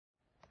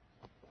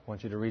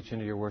want you to reach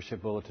into your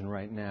worship bulletin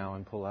right now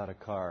and pull out a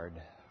card.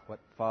 What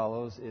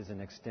follows is an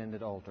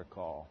extended altar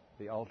call.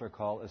 The altar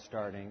call is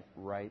starting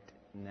right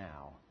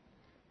now.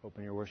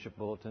 Open your worship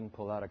bulletin,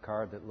 pull out a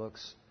card that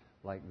looks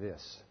like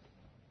this.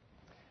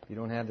 If you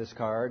don't have this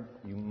card,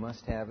 you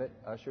must have it.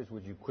 Ushers,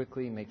 would you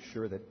quickly make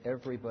sure that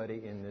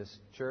everybody in this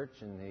church,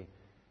 in the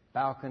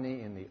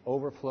balcony, in the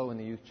overflow, in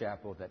the youth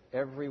chapel, that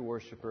every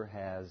worshiper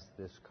has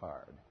this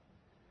card.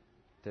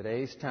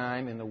 Today's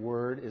time in the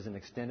Word is an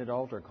extended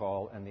altar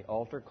call, and the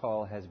altar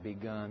call has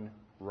begun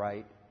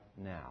right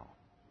now.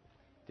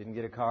 Didn't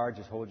get a card?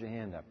 Just hold your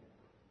hand up.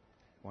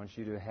 I want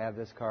you to have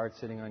this card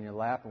sitting on your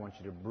lap. I want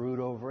you to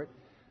brood over it.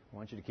 I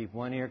want you to keep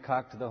one ear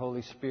cocked to the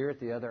Holy Spirit,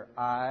 the other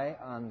eye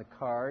on the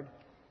card.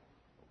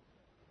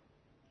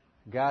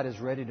 God is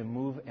ready to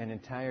move an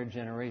entire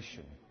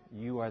generation.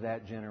 You are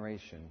that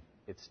generation.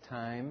 It's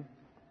time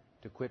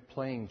to quit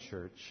playing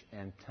church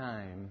and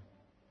time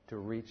to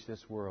reach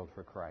this world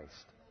for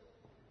Christ.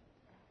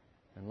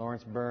 And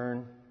Lawrence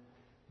Byrne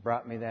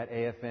brought me that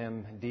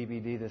AFM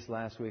DVD this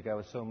last week. I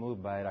was so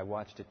moved by it. I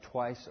watched it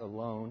twice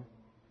alone.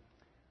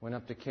 Went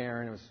up to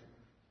Karen. It was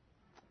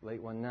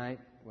late one night.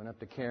 Went up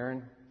to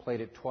Karen,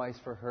 played it twice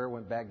for her,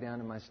 went back down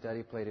to my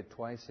study, played it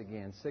twice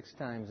again, 6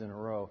 times in a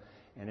row.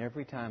 And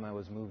every time I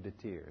was moved to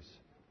tears.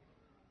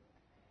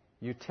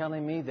 You're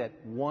telling me that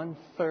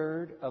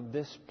 1/3 of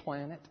this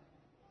planet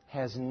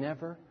has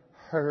never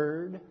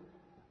heard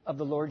of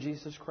the Lord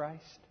Jesus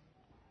Christ?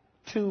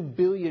 2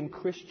 billion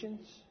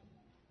Christians?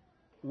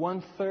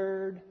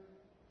 1/3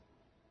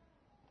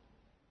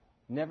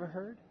 never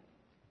heard?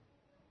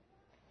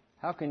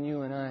 How can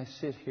you and I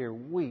sit here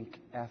week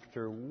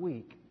after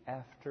week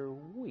after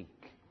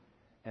week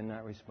and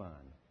not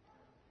respond?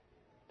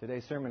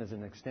 Today's sermon is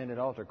an extended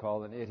altar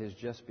call, and it has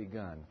just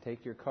begun.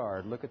 Take your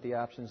card. Look at the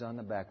options on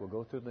the back. We'll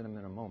go through them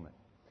in a moment.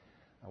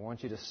 I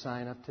want you to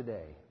sign up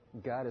today.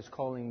 God is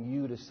calling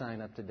you to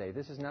sign up today.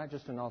 This is not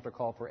just an altar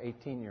call for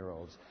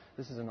 18-year-olds.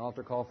 This is an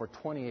altar call for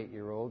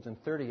 28-year-olds and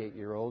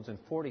 38-year-olds and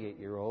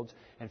 48-year-olds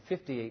and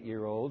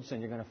 58-year-olds.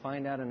 And you're going to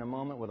find out in a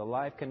moment with a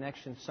live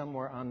connection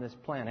somewhere on this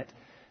planet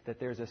that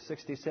there's a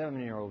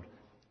 67-year-old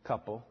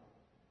couple,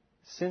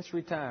 since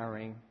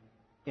retiring,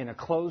 in a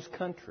closed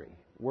country,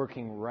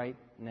 working right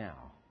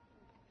now.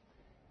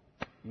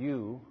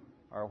 You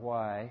are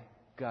why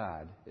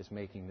God is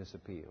making this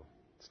appeal.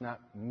 It's not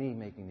me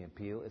making the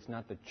appeal. It's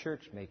not the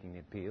church making the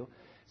appeal.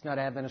 It's not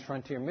Adventist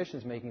Frontier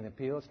Missions making the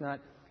appeal. It's not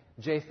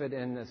Japheth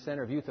and the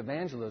Center of Youth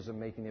Evangelism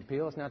making the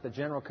appeal. It's not the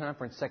General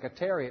Conference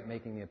Secretariat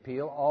making the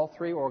appeal. All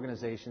 3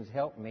 organizations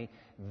helped me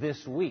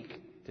this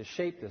week to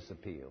shape this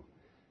appeal.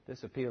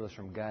 This appeal is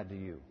from God to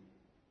you.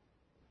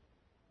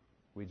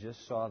 We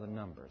just saw the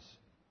numbers.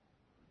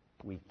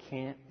 We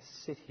can't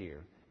sit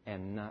here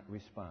and not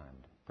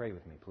respond. Pray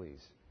with me,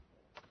 please.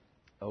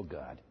 Oh,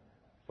 God,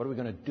 what are we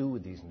going to do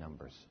with these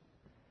numbers?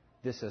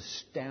 This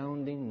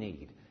astounding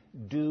need.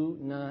 Do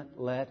not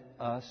let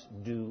us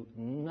do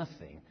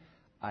nothing,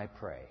 I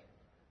pray.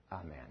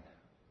 Amen.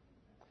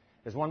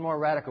 There's one more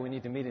radical we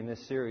need to meet in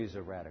this series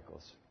of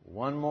radicals.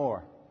 One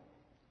more.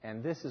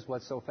 And this is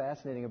what's so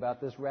fascinating about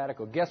this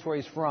radical. Guess where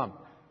he's from?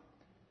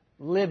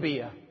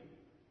 Libya.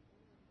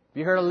 Have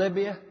you heard of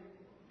Libya?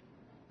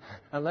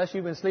 Unless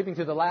you've been sleeping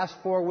through the last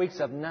 4 weeks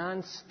of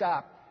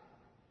non-stop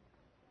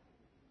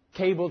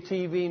cable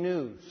TV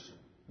news,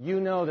 you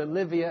know that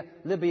Libya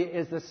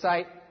is the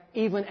site,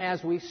 even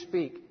as we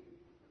speak,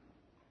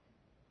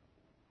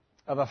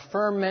 of a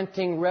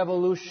fermenting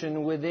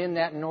revolution within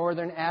that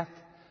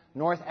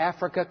North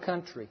Africa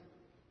country,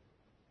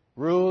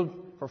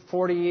 ruled for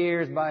 40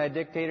 years by a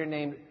dictator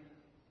named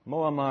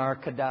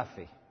Muammar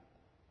Gaddafi.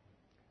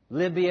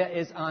 Libya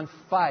is on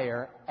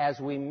fire as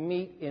we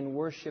meet in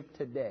worship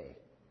today.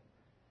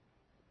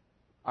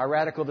 Our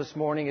radical this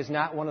morning is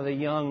not one of the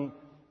young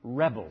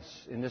rebels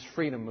in this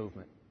freedom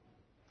movement.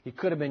 He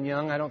could have been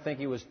young. I don't think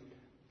he was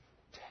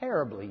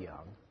terribly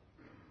young.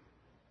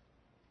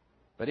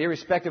 But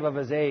irrespective of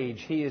his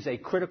age, he is a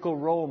critical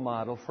role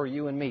model for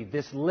you and me.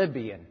 This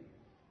Libyan,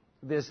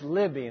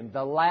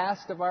 the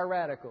last of our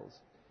radicals.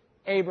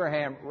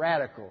 Abraham,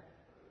 radical.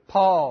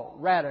 Paul,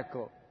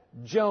 radical.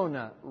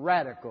 Jonah,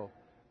 radical.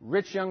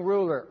 Rich young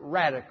ruler,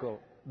 radical.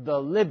 The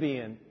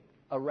Libyan,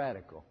 a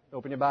radical.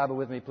 Open your Bible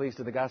with me, please,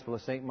 to the Gospel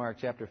of St. Mark,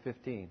 chapter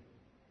 15.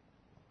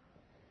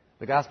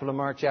 The Gospel of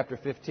Mark, chapter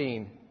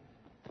 15.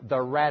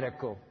 The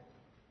radical.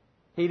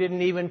 He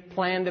didn't even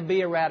plan to be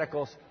a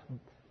radical.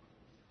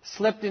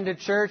 Slipped into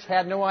church,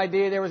 had no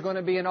idea there was going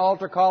to be an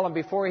altar call, and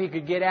before he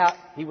could get out,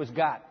 he was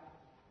got.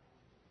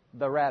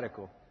 The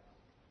radical.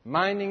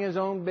 Minding his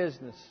own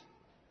business.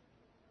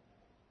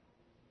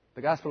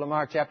 The Gospel of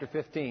Mark, chapter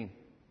 15.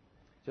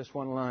 Just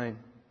one line.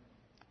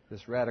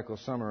 This radical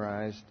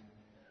summarized.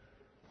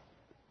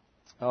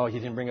 Oh, you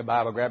didn't bring a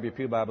Bible. Grab your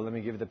pew Bible. Let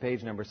me give you the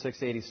page number,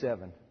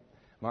 687.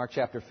 Mark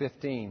chapter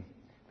 15,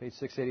 page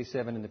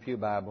 687 in the pew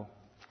Bible.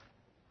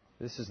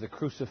 This is the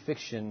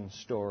crucifixion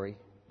story.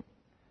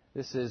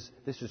 This is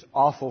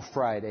Awful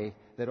Friday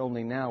that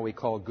only now we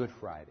call Good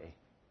Friday.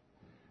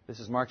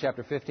 This is Mark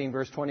chapter 15,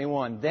 verse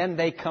 21. Then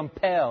they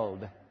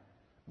compelled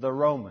the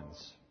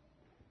Romans.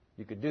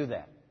 You could do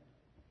that.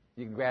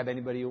 You can grab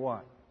anybody you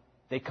want.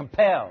 They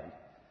compelled.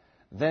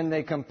 Then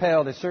they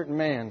compelled a certain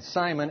man,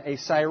 Simon, a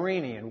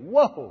Cyrenian.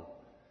 Whoa!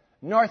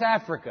 North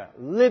Africa,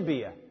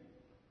 Libya,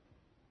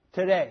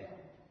 today.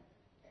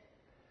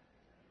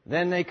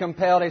 Then they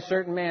compelled a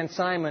certain man,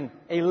 Simon,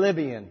 a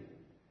Libyan,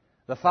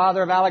 the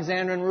father of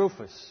Alexander and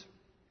Rufus.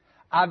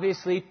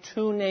 Obviously,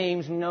 two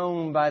names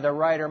known by the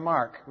writer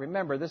Mark.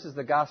 Remember, this is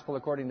the gospel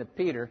according to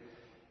Peter,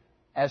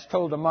 as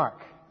told to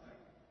Mark.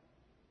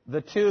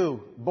 The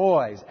two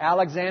boys,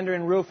 Alexander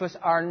and Rufus,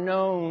 are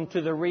known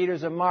to the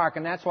readers of Mark,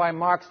 and that's why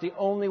Mark's the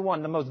only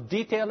one, the most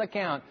detailed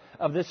account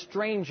of this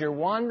stranger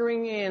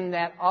wandering in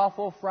that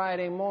awful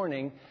Friday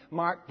morning.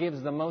 Mark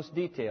gives the most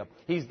detail.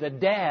 He's the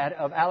dad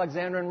of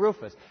Alexander and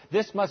Rufus.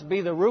 This must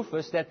be the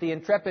Rufus that the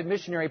intrepid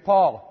missionary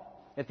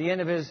Paul, at the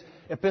end of his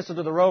epistle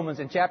to the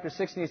Romans in chapter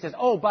 16, he says,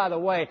 oh, by the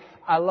way,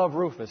 I love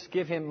Rufus.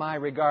 Give him my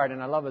regard,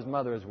 and I love his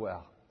mother as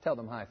well. Tell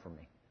them hi for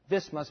me.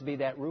 This must be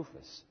that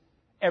Rufus.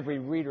 Every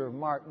reader of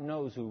Mark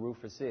knows who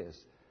Rufus is.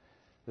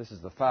 This is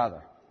the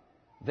father.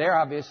 They're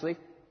obviously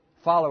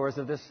followers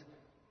of this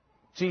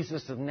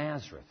Jesus of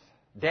Nazareth.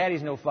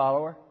 Daddy's no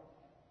follower.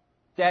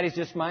 Daddy's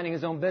just minding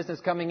his own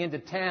business, coming into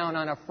town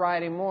on a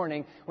Friday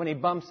morning when he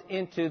bumps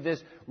into this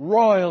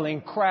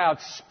roiling crowd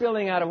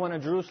spilling out of one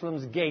of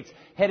Jerusalem's gates,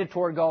 headed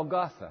toward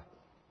Golgotha.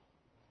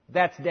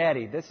 That's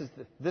Daddy. This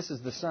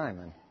is the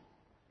Simon.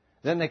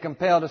 Then they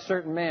compelled a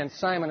certain man,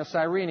 Simon of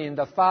Cyrenian,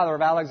 the father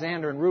of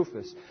Alexander and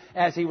Rufus,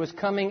 as he was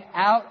coming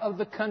out of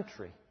the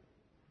country.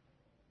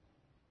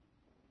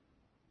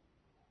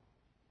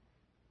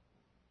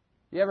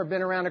 You ever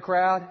been around a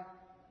crowd?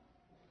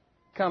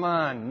 Come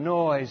on,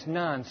 noise,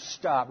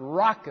 non-stop,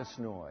 raucous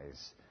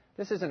noise.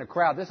 This isn't a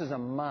crowd, this is a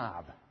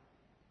mob.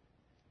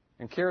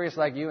 And curious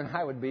like you and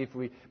I would be if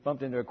we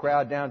bumped into a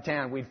crowd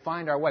downtown, we'd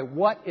find our way.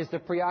 What is the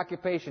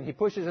preoccupation? He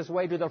pushes his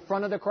way to the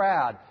front of the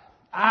crowd.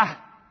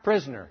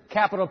 Prisoner,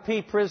 capital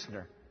P,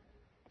 prisoner.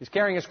 He's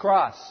carrying his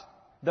cross,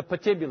 the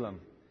patibulum.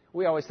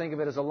 We always think of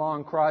it as a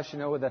long cross,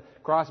 with a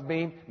cross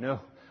beam. No.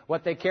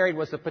 What they carried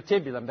was the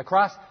patibulum. The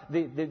cross,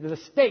 the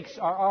stakes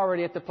are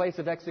already at the place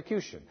of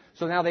execution.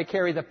 So now they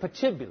carry the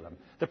patibulum.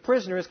 The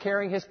prisoner is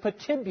carrying his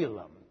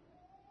patibulum.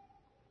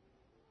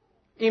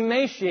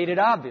 Emaciated,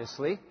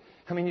 obviously.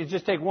 I mean, you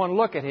just take one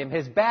look at him.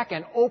 His back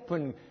an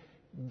open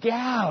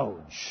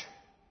gouge.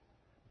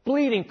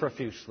 Bleeding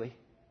profusely.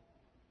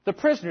 The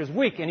prisoner's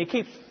weak, and he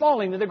keeps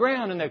falling to the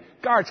ground, and the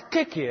guards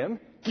kick him.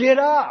 Get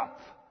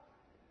up!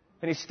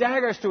 And he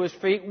staggers to his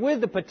feet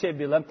with the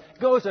patibulum,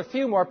 goes a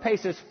few more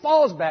paces,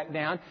 falls back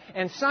down,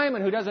 and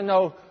Simon, who doesn't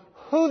know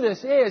who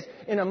this is,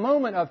 in a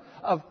moment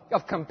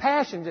of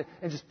compassion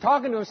and just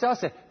talking to himself,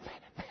 said,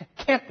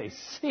 can't they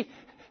see?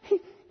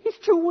 He's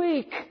too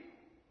weak.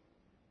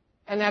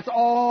 And that's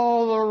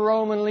all the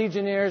Roman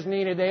legionnaires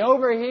needed. They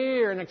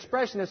overhear an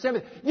expression of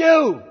sympathy.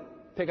 You!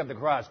 Pick up the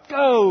cross.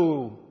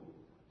 Go!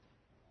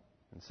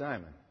 And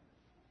Simon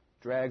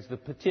drags the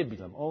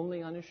patibulum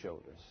only on his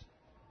shoulders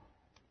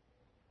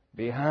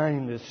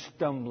behind this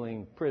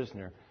stumbling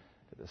prisoner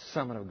to the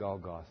summit of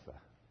Golgotha.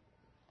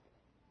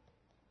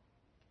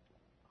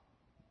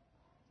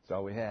 That's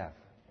all we have.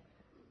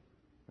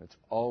 That's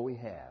all we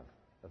have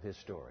of his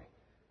story.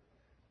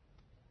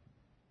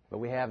 But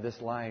we have this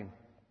line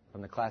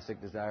from the classic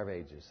Desire of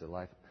Ages,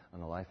 on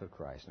the life of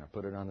Christ. And I'll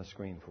put it on the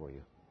screen for you.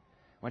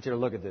 I want you to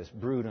look at this,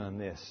 brood on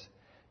this.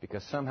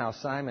 Because somehow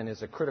Simon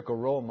is a critical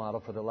role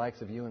model for the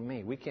likes of you and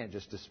me. We can't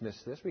just dismiss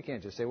this. We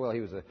can't just say, well, he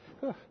was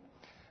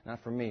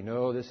not for me.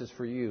 No, this is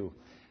for you.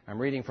 I'm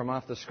reading from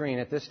off the screen.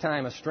 At this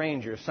time, a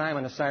stranger,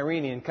 Simon, a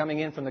Cyrenian, coming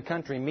in from the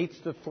country, meets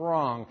the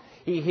throng.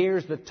 He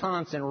hears the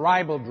taunts and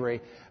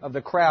ribaldry of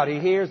the crowd. He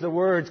hears the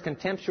words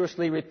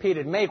contemptuously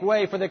repeated, make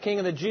way for the King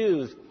of the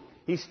Jews.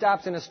 He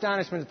stops in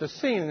astonishment at the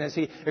scene, and as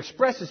he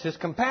expresses his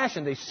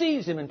compassion, they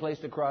seize him and place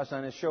the cross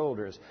on his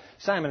shoulders.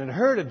 Simon had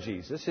heard of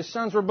Jesus. His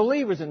sons were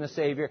believers in the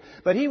Savior,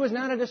 but he was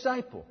not a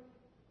disciple.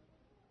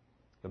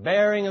 The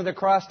bearing of the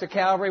cross to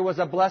Calvary was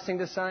a blessing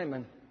to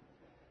Simon,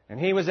 and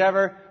he was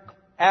ever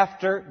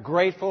after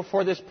grateful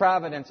for this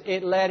providence.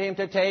 It led him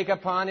to take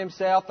upon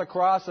himself the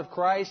cross of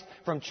Christ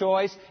from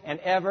choice and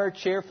ever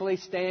cheerfully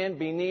stand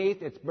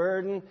beneath its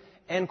burden.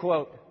 End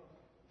quote.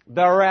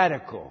 The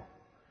radical.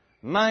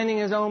 Minding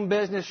his own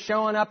business,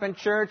 showing up in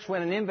church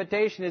when an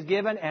invitation is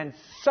given, and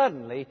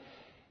suddenly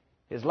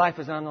his life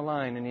is on the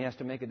line and he has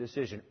to make a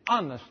decision.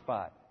 On the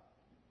spot,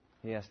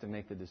 he has to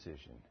make the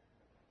decision.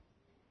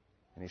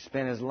 And he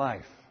spent his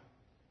life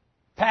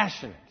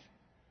passionate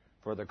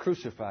for the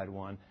crucified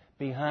one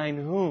behind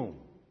whom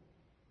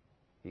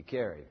he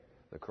carried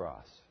the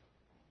cross.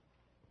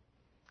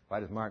 Why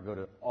does Mark go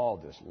to all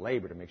this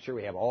labor to make sure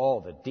we have all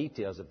the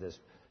details of this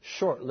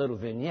short little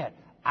vignette?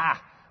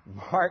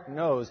 Mark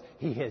knows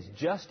he has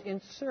just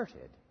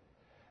inserted,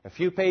 a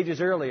few pages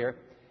earlier,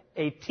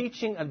 a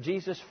teaching of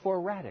Jesus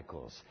for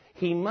radicals.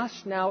 He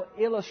must now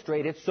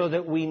illustrate it so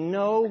that we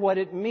know what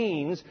it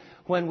means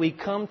when we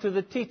come to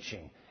the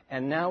teaching.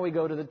 And now we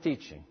go to the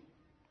teaching.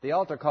 The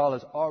altar call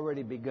has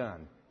already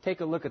begun. Take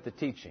a look at the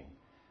teaching.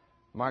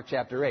 Mark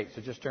chapter 8.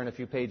 So just turn a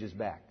few pages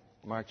back.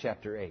 Mark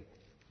chapter 8.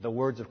 The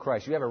words of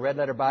Christ. You have a red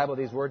letter Bible,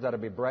 these words ought to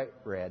be bright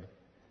red.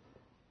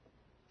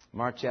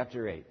 Mark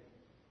chapter 8.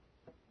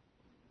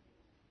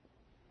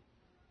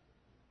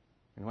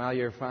 And while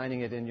you're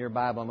finding it in your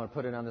Bible, I'm going to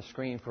put it on the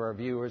screen for our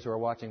viewers who are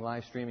watching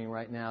live streaming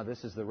right now.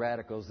 This is the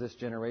radicals, this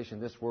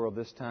generation, this world,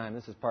 this time.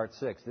 This is part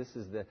 6. This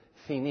is the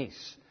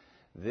finis.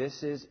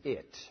 This is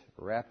it,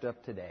 wrapped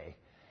up today.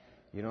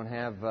 You don't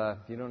have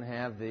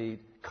the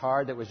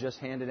card that was just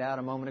handed out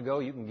a moment ago.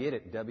 You can get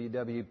it,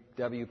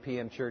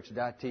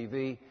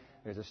 www.pmchurch.tv.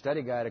 There's a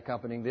study guide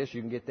accompanying this.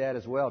 You can get that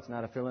as well. It's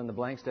not a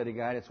fill-in-the-blank study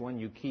guide. It's one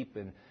you keep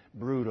and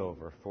brood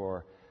over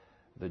for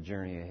the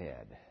journey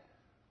ahead.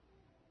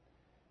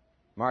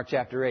 Mark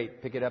chapter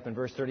 8, pick it up in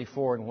verse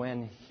 34. And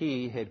when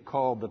he had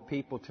called the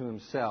people to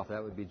himself,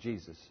 that would be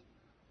Jesus,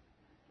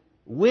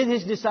 with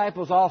his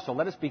disciples also.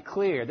 Let us be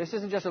clear. This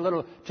isn't just a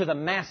little to the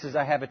masses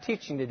I have a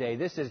teaching today.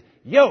 This is,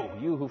 yo,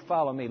 you who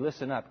follow me,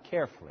 listen up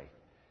carefully.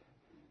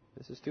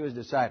 This is to his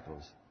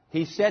disciples.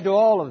 He said to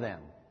all of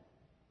them,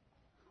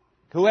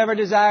 whoever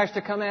desires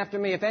to come after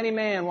me, if any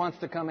man wants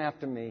to come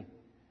after me,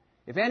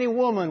 if any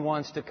woman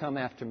wants to come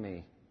after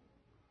me,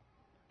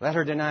 let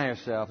her deny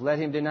herself. Let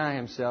him deny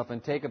himself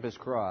and take up his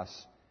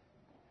cross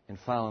and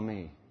follow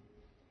me.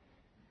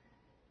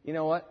 You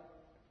know what?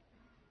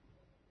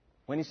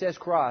 When he says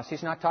cross,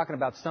 he's not talking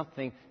about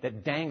something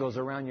that dangles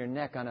around your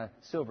neck on a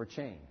silver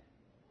chain.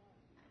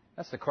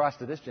 That's the cross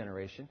to this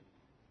generation.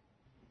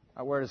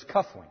 I wear it as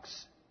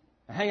cufflinks,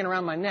 hanging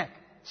around my neck,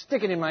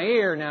 stick it in my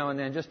ear now and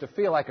then just to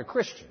feel like a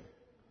Christian.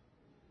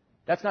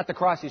 That's not the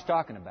cross he's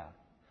talking about.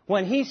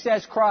 When he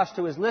says cross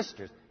to his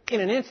listeners, in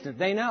an instant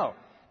they know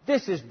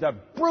this is the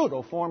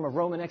brutal form of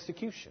Roman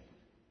execution.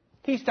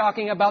 He's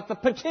talking about the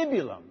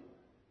patibulum.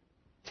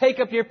 Take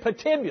up your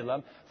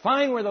patibulum,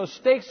 find where those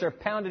stakes are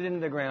pounded into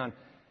the ground.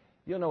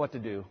 You'll know what to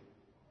do.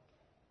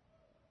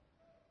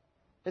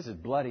 This is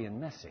bloody and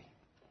messy.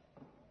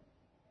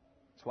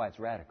 That's why it's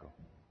radical.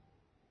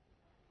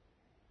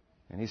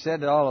 And he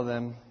said to all of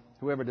them,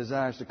 whoever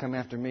desires to come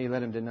after me,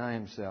 let him deny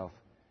himself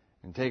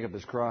and take up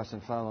his cross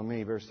and follow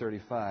me. Verse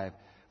 35,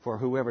 for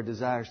whoever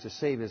desires to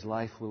save his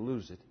life will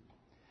lose it.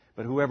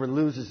 But whoever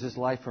loses his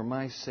life for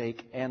my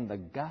sake and the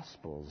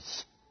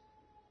gospel's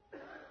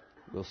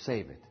will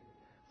save it.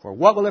 For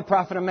what will it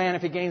profit a man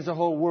if he gains the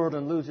whole world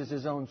and loses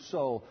his own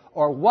soul?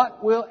 Or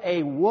what will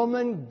a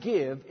woman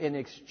give in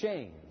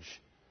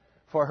exchange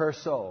for her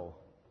soul?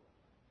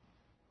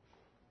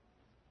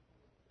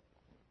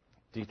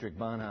 Dietrich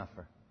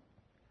Bonhoeffer.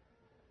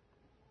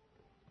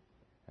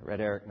 I read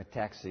Eric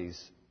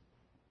Metaxas's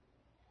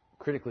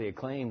critically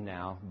acclaimed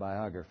now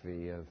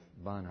biography of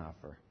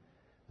Bonhoeffer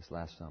this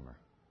last summer.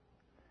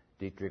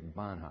 Dietrich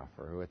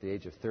Bonhoeffer, who at the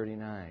age of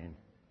 39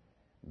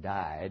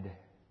 died,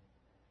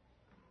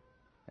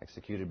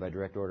 executed by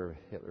direct order of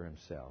Hitler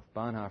himself.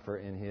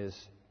 Bonhoeffer, in his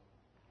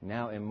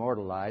now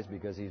immortalized,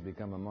 because he's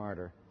become a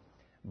martyr,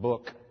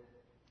 book,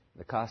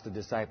 The Cost of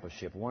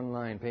Discipleship, one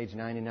line, page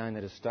 99,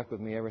 that has stuck with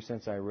me ever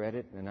since I read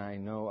it, and I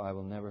know I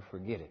will never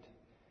forget it.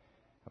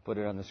 I'll put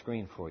it on the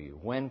screen for you.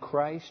 When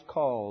Christ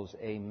calls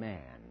a man,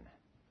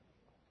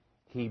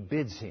 he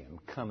bids him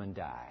come and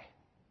die.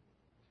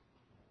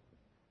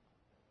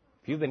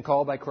 If you've been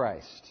called by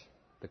Christ,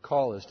 the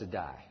call is to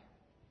die.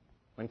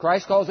 When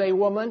Christ calls a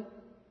woman,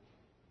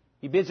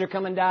 he bids her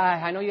come and die.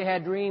 I know you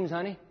had dreams,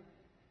 honey.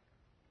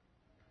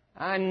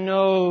 I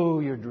know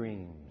your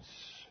dreams.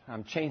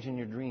 I'm changing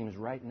your dreams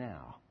right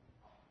now.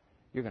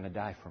 You're going to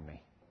die for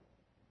me.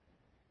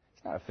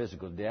 It's not a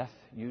physical death,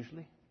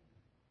 usually.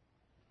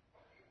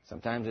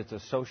 Sometimes it's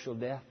a social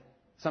death.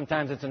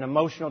 Sometimes it's an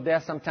emotional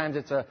death. Sometimes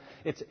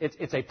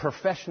it's a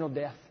professional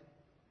death.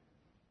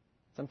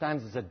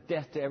 Sometimes it's a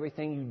death to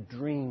everything you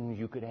dreamed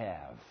you could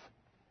have.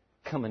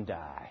 Come and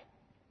die.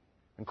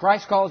 When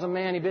Christ calls a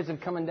man, he bids him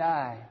come and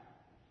die.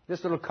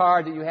 This little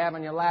card that you have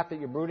on your lap that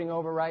you're brooding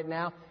over right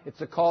now, it's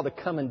a call to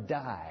come and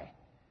die.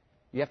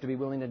 You have to be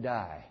willing to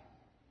die.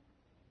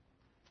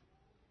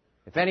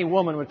 If any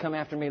woman would come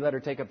after me, let her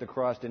take up the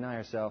cross, deny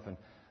herself, and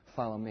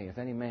follow me. If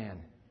any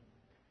man,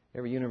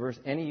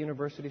 any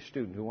university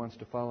student who wants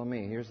to follow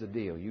me, here's the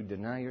deal. You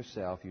deny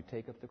yourself, you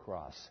take up the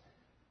cross,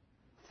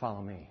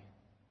 follow me.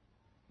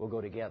 We'll go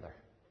together.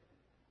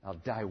 I'll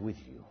die with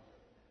you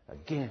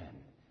again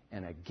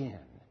and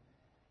again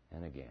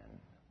and again.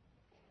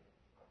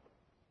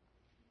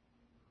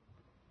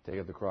 Take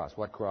up the cross.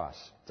 What cross?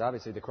 It's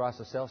obviously the cross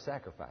of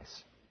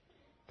self-sacrifice.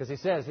 Because he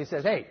says,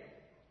 hey,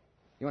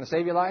 you want to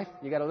save your life?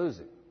 You got to lose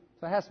it.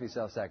 So it has to be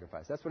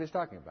self-sacrifice. That's what he's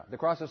talking about. The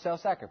cross of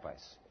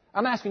self-sacrifice.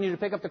 I'm asking you to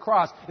pick up the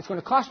cross. It's going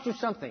to cost you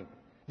something.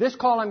 This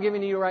call I'm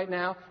giving to you right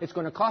now, it's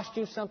going to cost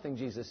you something,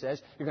 Jesus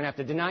says. You're going to have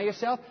to deny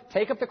yourself,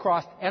 take up the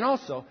cross, and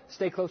also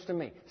stay close to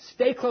me.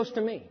 Stay close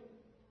to me.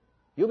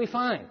 You'll be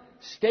fine.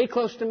 Stay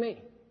close to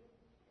me.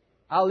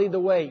 I'll lead the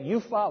way.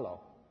 You follow.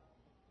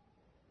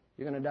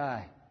 You're going to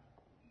die.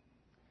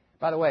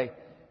 By the way,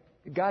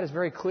 God is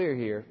very clear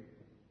here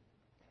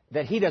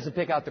that he doesn't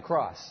pick out the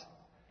cross.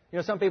 You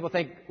know, some people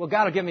think, well,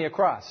 God will give me a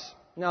cross.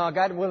 No,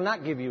 God will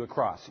not give you a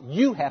cross.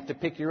 You have to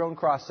pick your own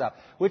cross up,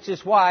 which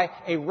is why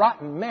a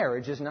rotten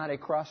marriage is not a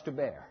cross to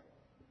bear.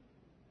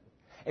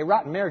 A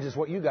rotten marriage is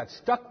what you got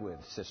stuck with,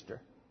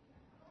 sister.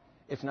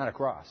 It's not a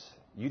cross.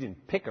 You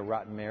didn't pick a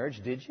rotten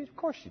marriage, did you? Of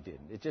course you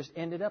didn't. It just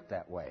ended up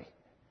that way.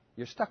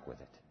 You're stuck with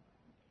it.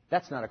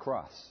 That's not a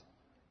cross.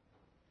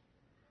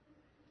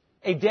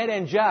 A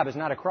dead-end job is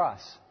not a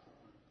cross.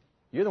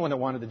 You're the one that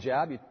wanted the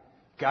job. You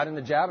got in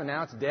the job, and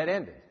now it's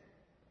dead-ended.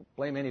 Don't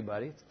blame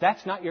anybody.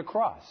 That's not your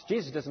cross.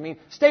 Jesus doesn't mean,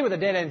 stay with a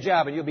dead-end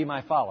job and you'll be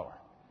my follower.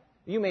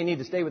 You may need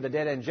to stay with a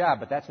dead-end job,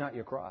 but that's not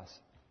your cross.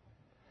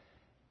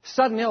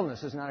 Sudden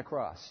illness is not a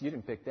cross. You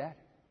didn't pick that.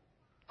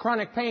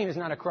 Chronic pain is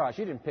not a cross.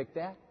 You didn't pick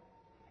that.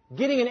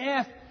 Getting an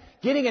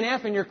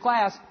F in your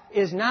class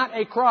is not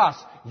a cross.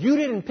 You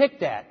didn't pick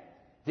that.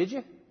 Did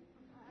you?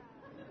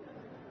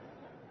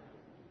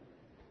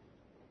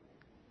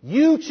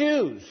 You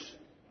choose.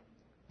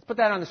 Let's put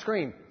that on the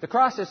screen. The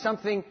cross is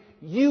something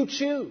you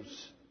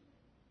choose.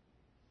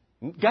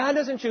 God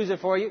doesn't choose it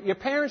for you. Your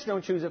parents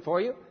don't choose it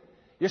for you.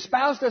 Your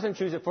spouse doesn't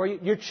choose it for you.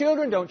 Your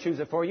children don't choose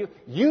it for you.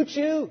 You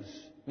choose.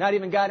 Not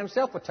even God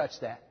himself would touch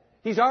that.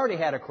 He's already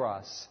had a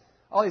cross.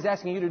 All he's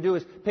asking you to do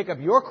is pick up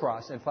your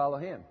cross and follow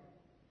him.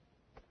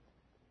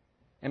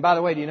 And by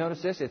the way, do you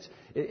notice this?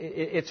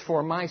 It's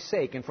for my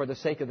sake and for the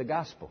sake of the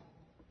gospel.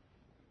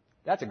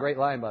 That's a great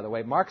line, by the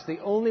way. Mark's the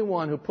only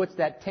one who puts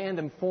that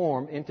tandem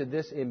form into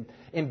this,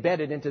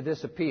 embedded into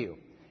this appeal.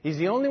 He's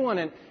the only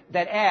one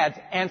that adds,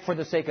 and for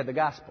the sake of the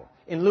gospel.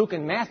 In Luke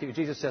and Matthew,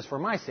 Jesus says, for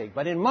my sake.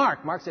 But in Mark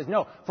says,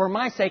 no, for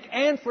my sake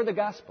and for the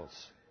gospel's.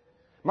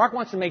 Mark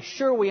wants to make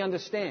sure we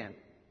understand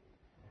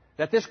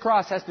that this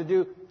cross has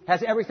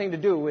everything to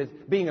do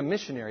with being a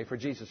missionary for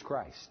Jesus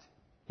Christ.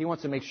 He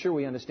wants to make sure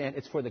we understand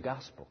it's for the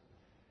gospel.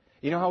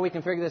 You know how we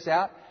can figure this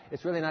out?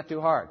 It's really not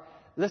too hard.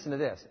 Listen to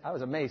this. I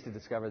was amazed to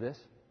discover this.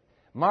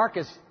 Mark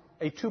is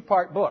a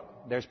two-part book.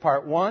 There's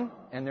part 1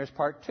 and there's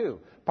part 2.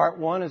 Part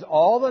 1 is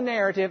all the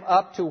narrative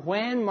up to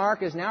when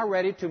Mark is now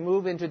ready to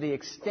move into the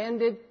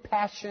extended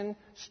passion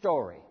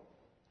story.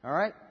 All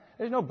right?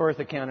 There's no birth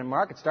account in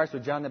Mark. It starts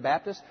with John the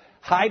Baptist.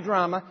 High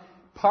drama.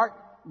 Part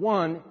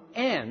 1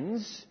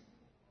 ends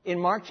in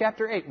Mark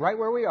chapter 8, right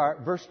where we are,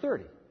 verse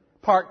 30.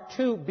 Part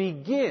 2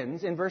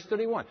 begins in verse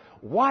 31.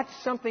 Watch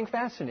something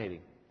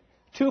fascinating.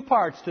 2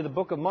 parts to the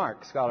book of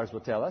Mark, scholars will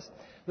tell us.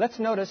 Let's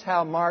notice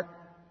how Mark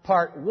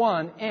part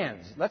 1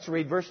 ends. Let's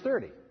read verse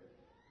 30.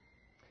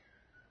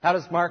 How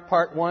does Mark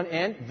part 1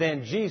 end?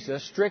 Then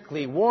Jesus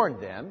strictly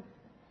warned them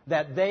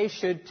that they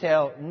should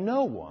tell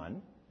no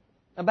one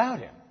about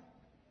him.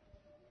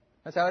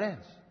 That's how it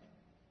ends.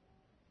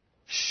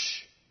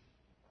 Shh.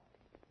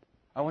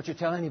 I want you to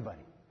tell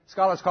anybody.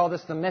 Scholars call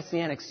this the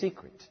Messianic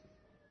secret.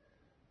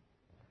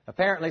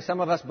 Apparently,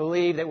 some of us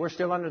believe that we're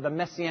still under the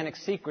Messianic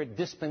secret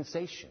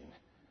dispensation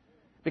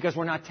because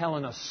we're not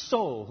telling a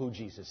soul who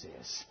Jesus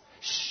is.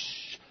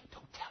 Shh,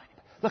 don't tell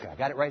anybody. Look, I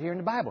got it right here in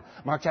the Bible.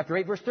 Mark chapter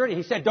 8, verse 30.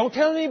 He said, don't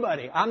tell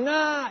anybody. I'm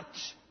not.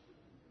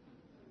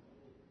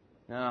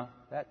 No,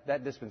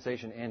 that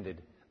dispensation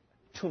ended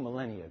 2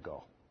 millennia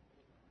ago.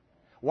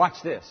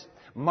 Watch this.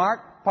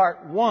 Mark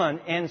part 1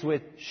 ends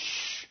with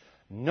shh.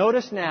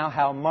 Notice now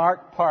how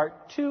Mark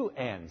part 2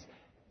 ends.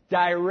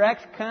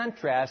 Direct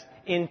contrast,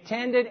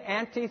 intended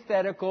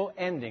antithetical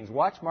endings.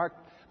 Watch Mark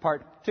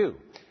part 2.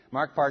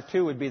 Mark part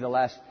 2 would be the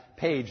last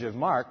page of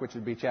Mark, which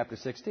would be chapter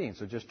 16.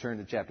 So just turn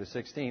to chapter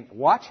 16.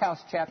 Watch how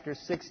chapter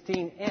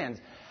 16 ends.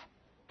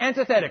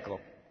 Antithetical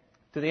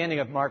to the ending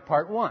of Mark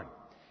part 1.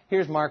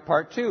 Here's Mark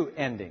part 2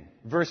 ending.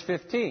 Verse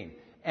 15.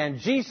 And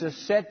Jesus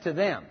said to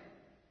them,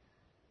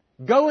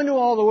 go into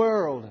all the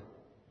world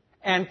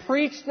and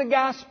preach the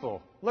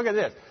gospel. Look at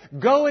this.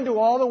 Go into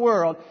all the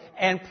world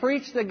and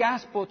preach the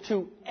gospel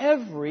to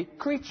every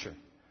creature.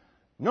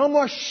 No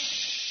more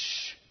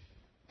shh.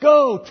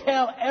 Go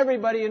tell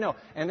everybody you know.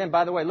 And then,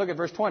 by the way, look at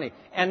verse 20.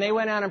 And they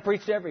went out and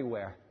preached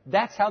everywhere.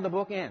 That's how the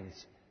book ends.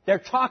 They're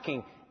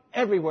talking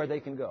everywhere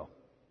they can go.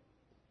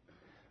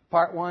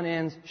 Part 1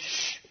 ends,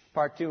 shh.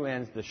 Part 2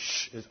 ends, the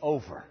shh is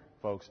over,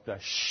 folks. The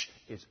shh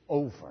is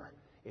over.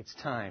 It's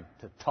time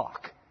to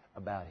talk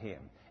about him.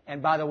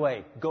 And by the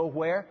way, go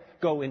where?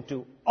 Go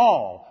into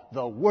all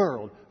the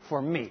world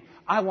for me.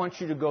 I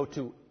want you to go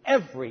to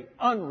every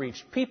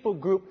unreached people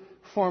group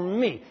for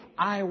me.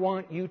 I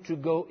want you to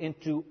go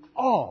into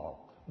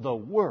all the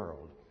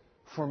world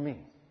for me.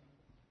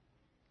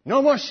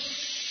 No more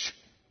shh.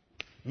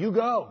 You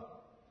go.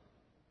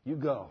 You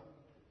go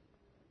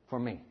for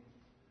me.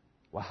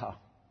 Wow.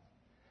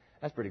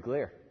 That's pretty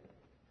clear.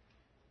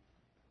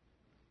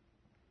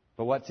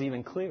 But what's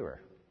even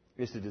clearer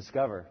is to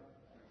discover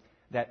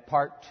that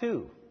part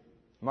 2,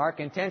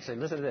 Mark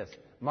intentionally, listen to this,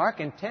 Mark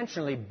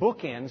intentionally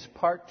bookends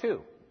part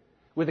 2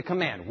 with a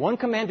command. One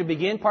command to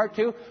begin part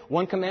 2,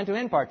 one command to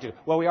end part 2.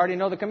 Well, we already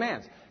know the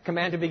commands.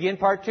 Command to begin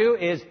part 2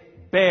 is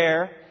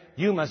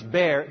you must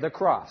bear the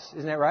cross.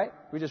 Isn't that right?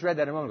 We just read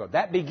that a moment ago.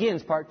 That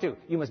begins part 2.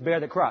 You must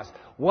bear the cross.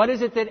 What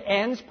is it that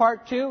ends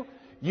part 2?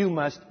 You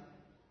must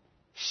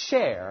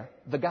share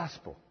the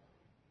gospel.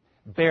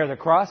 Bear the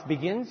cross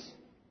begins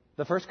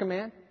the first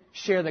command.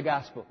 Share the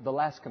gospel, the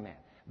last command.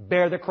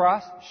 Bear the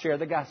cross, share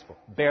the gospel.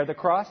 Bear the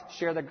cross,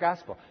 share the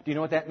gospel. Do you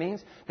know what that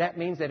means? That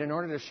means that in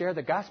order to share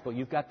the gospel,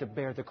 you've got to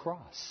bear the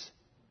cross.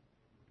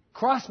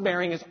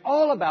 Cross-bearing is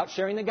all about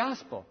sharing the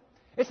gospel.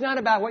 It's not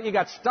about what you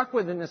got stuck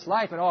with in this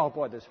life and, oh,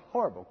 boy, this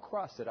horrible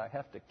cross that I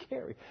have to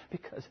carry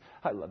because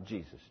I love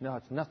Jesus. No,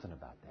 it's nothing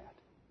about that.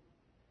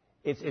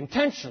 It's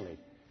intentionally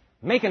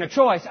making a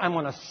choice. I'm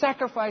going to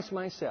sacrifice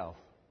myself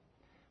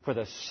for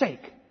the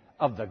sake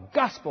of the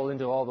gospel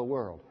into all the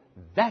world.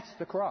 That's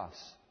the cross.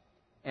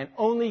 And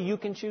only you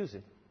can choose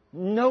it.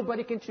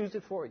 Nobody can choose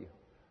it for you.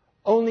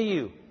 Only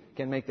you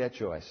can make that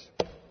choice.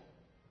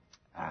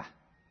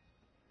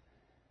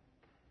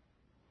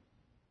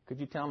 Could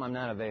you tell them I'm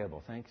not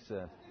available? Thanks.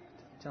 Tell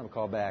them to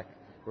call back.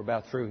 We're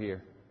about through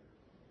here.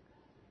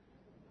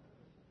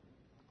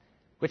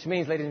 Which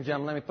means, ladies and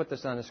gentlemen, let me put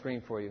this on the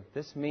screen for you.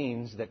 This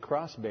means that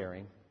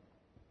cross-bearing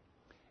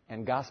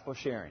and gospel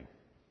sharing.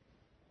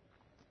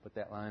 Put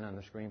that line on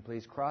the screen,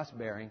 please.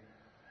 Cross-bearing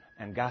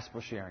and gospel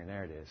sharing.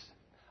 There it is.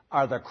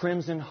 Are the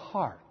crimson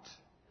heart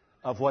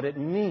of what it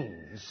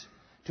means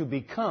to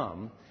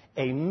become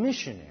a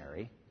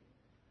missionary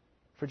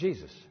for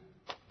Jesus.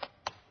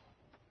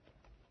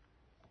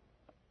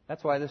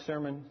 That's why this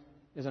sermon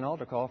is an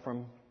altar call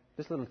from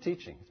this little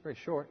teaching. It's very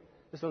short.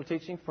 This little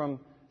teaching from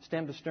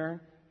stem to stern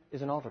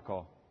is an altar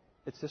call.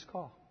 It's this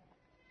call.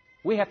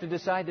 We have to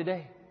decide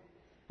today.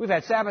 We've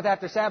had Sabbath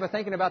after Sabbath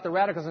thinking about the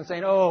radicals and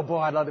saying, "Oh boy,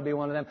 I'd love to be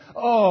one of them.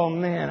 Oh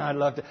man, I'd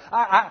love to.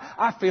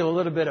 I feel a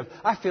little bit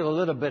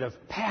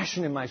of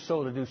passion in my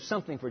soul to do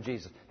something for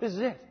Jesus." This is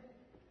it.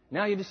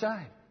 Now you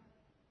decide.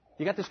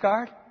 You got this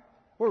card?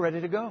 We're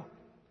ready to go.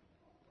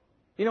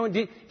 You know,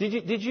 did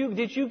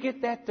you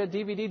get that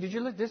DVD? Did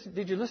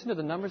you listen to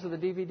the numbers of the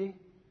DVD?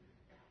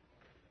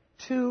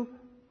 2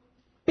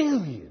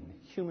 billion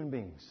human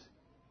beings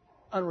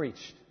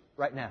unreached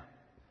right now.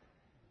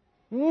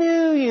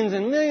 Millions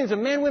and millions of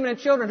men, women, and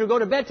children who go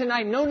to bed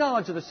tonight, no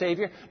knowledge of the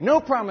Savior, no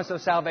promise of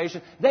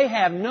salvation. They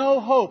have no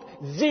hope.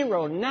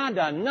 Zero,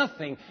 nada,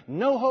 nothing,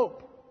 no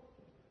hope.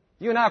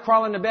 You and I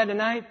crawl into bed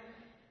tonight,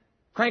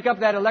 crank up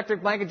that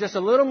electric blanket just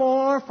a little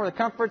more for the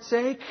comfort's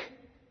sake,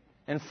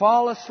 and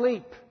fall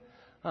asleep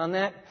on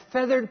that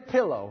feathered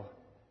pillow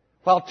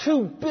while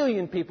 2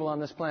 billion people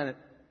on this planet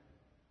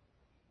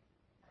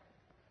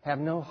have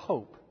no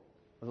hope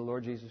of the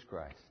Lord Jesus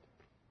Christ.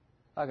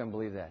 I can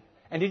believe that.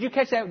 And did you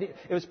catch that?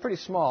 It was pretty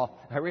small.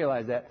 I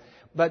realize that.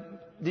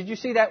 But did you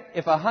see that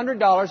if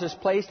 $100 is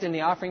placed in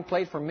the offering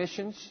plate for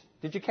missions?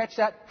 Did you catch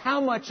that? How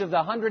much of the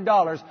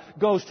 $100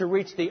 goes to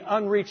reach the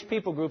unreached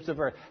people groups of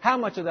earth? How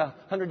much of the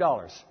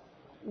 $100?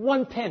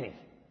 1 penny.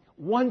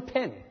 1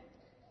 penny.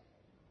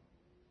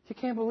 You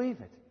can't believe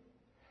it.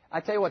 I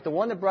tell you what, the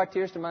one that brought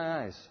tears to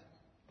my eyes,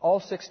 all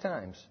 6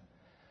 times,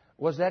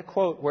 was that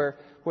quote where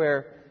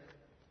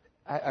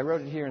I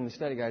wrote it here in the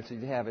study guide so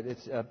you have it.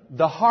 It's,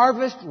 the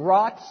harvest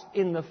rots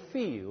in the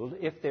field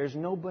if there's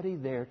nobody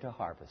there to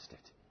harvest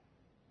it.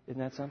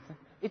 Isn't that something?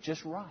 It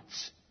just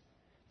rots.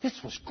 This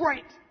was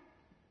great.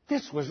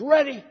 This was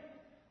ready.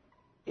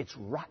 It's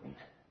rotten.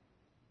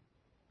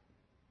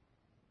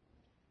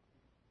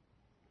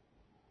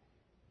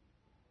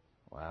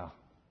 Wow.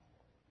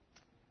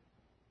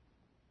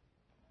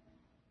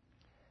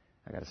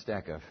 I got a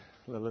stack of...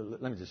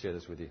 Let me just share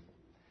this with you.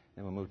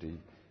 Then we'll move to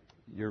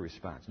your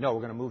response. No, we're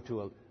going to move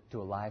to a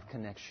live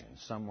connection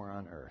somewhere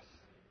on earth.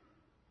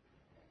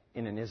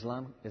 In an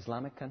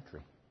Islamic country.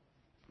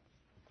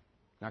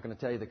 Not going to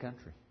tell you the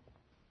country.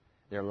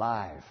 They're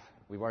live.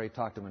 We've already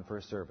talked to them in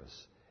first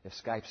service. If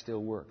Skype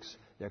still works,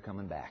 they're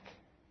coming back.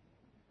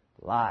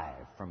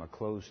 Live from a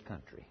closed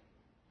country.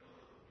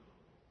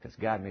 Because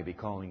God may be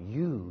calling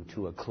you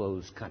to a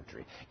closed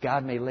country.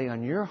 God may lay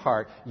on your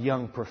heart,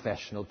 young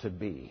professional to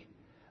be,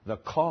 the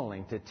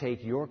calling to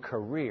take your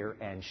career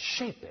and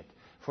shape it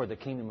for the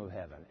kingdom of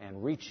heaven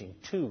and reaching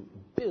 2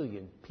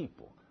 billion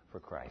people for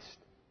Christ.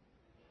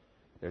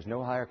 There's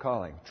no higher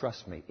calling,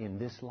 trust me, in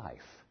this life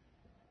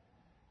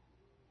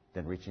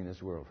than reaching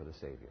this world for the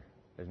Savior.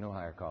 There's no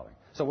higher calling.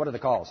 So what are the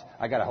calls?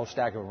 I got a whole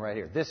stack of them right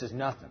here. This is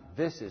nothing.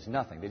 This is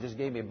nothing. They just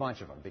gave me a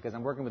bunch of them because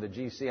I'm working with the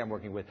GC. I'm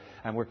working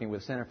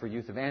with Center for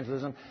Youth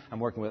Evangelism. I'm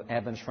working with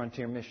Adventist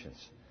Frontier Missions.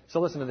 So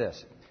listen to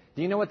this.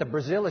 Do you know what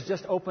Brazil has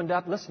just opened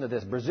up? Listen to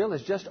this. Brazil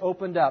has just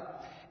opened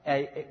up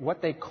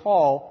what they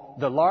call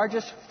the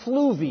largest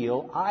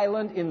fluvial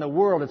island in the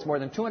world. It's more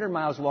than 200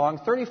 miles long,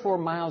 34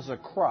 miles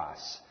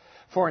across.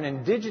 For an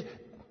indigenous,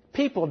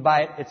 peopled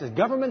by it, it's a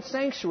government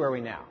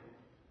sanctuary now.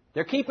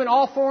 They're keeping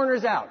all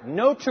foreigners out.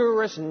 No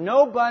tourists,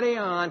 nobody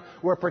on.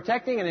 We're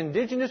protecting an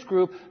indigenous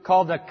group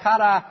called the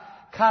Caraha.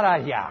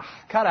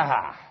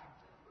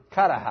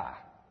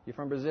 You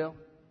from Brazil?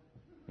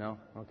 No?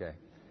 Okay.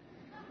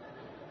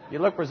 You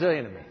look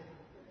Brazilian to me.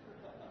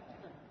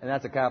 And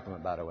that's a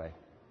compliment, by the way.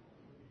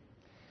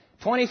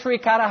 23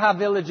 Caraha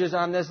villages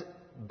on this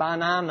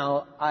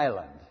banana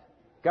island.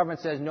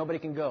 Government says nobody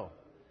can go.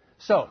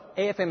 So,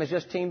 AFM has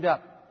just teamed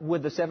up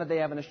with the Seventh-day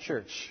Adventist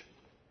Church.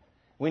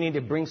 We need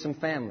to bring some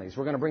families.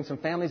 We're going to bring some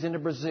families into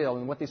Brazil.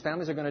 And what these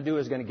families are going to do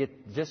is going to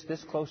get just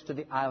this close to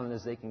the island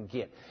as they can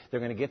get. They're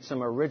going to get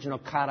some original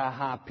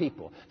Karaha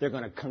people. They're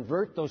going to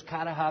convert those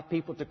Karaha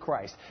people to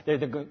Christ. They're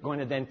going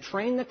to then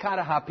train the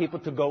Karaha people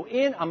to go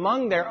in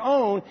among their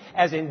own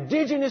as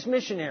indigenous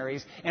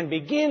missionaries and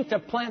begin to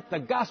plant the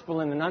gospel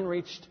in an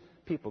unreached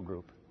people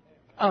group.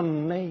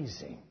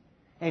 Amazing.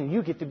 And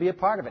you get to be a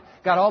part of it.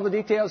 Got all the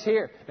details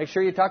here. Make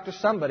sure you talk to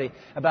somebody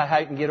about how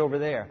you can get over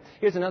there.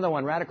 Here's another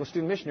one, Radical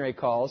Student Missionary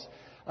calls.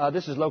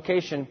 This is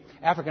location,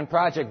 African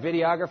project,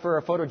 videographer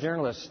or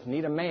photojournalist.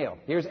 Need a male.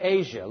 Here's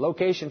Asia.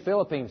 Location,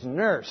 Philippines,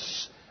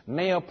 nurse.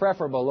 Male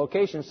preferable.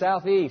 Location,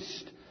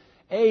 Southeast.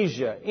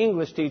 Asia,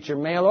 English teacher,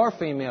 male or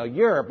female.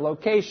 Europe,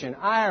 location,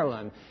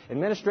 Ireland.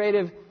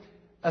 Administrative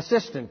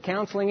assistant,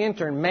 counseling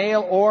intern,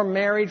 male or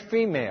married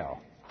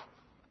female.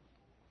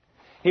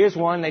 Here's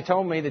one. They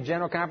told me, the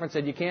General Conference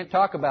said, you can't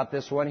talk about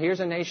this one. Here's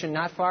a nation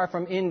not far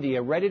from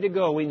India, ready to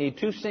go. We need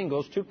 2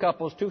 singles, 2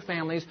 couples, 2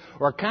 families,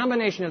 or a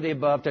combination of the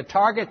above to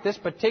target this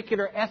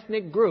particular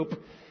ethnic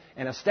group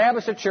and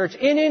establish a church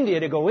in India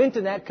to go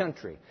into that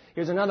country.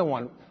 Here's another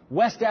one.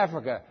 West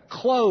Africa,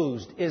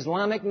 closed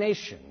Islamic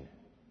nation.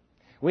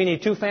 We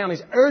need 2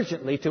 families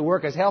urgently to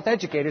work as health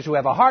educators who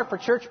have a heart for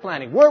church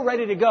planting. We're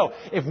ready to go.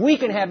 If we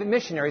can have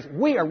missionaries,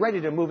 we are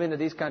ready to move into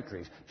these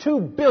countries.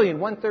 2 billion,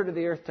 1/3 of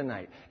the earth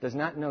tonight, does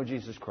not know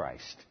Jesus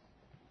Christ.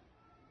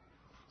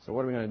 So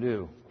what are we going to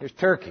do? Here's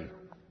Turkey.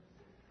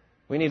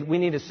 We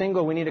need a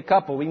single, we need a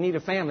couple, we need a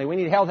family, we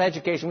need health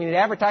education, we need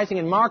advertising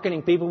and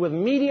marketing people with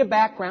media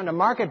background to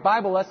market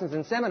Bible lessons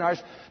and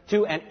seminars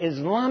to an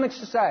Islamic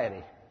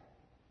society.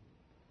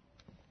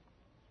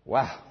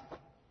 Wow.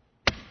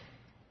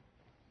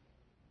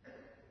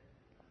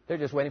 They're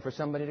just waiting for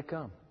somebody to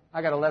come.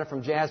 I got a letter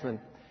from Jasmine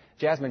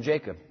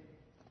Jacob.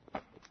 A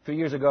few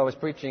years ago, I was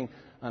preaching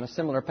on a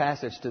similar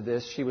passage to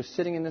this. She was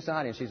sitting in this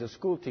audience. She's a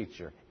school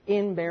teacher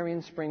in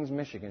Berrien Springs,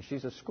 Michigan.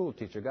 She's a school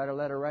teacher. Got her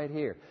letter right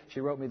here. She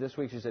wrote me this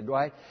week. She said,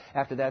 Dwight,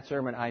 after that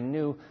sermon, I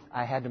knew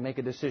I had to make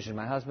a decision.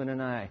 My husband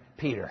and I,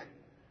 Peter,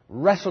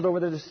 wrestled over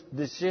the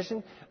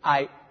decision.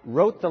 I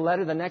wrote the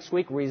letter the next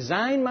week,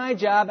 resigned my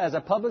job as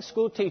a public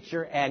school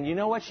teacher, and you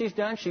know what she's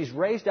done? She's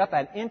raised up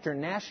an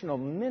international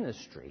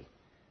ministry.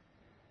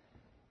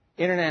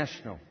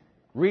 International.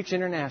 Reach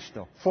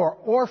International. For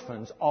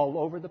orphans all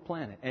over the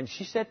planet. And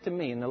she said to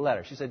me in the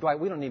letter, she said, Dwight,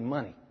 we don't need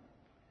money.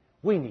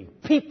 We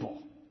need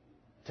people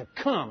to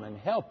come and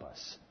help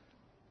us.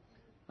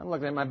 I'm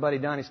looking at my buddy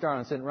Donnie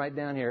Starlin sitting right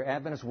down here,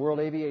 Adventist World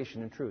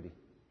Aviation in Trudy.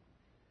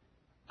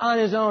 On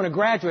his own, a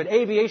graduate,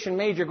 aviation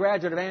major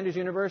graduate of Andrews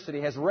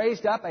University, has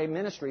raised up a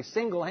ministry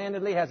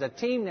single-handedly, has a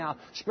team now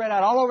spread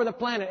out all over the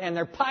planet, and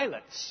they're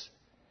pilots.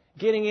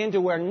 Getting into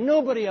where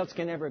nobody else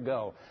can ever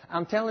go.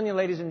 I'm telling you,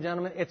 ladies and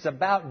gentlemen, it's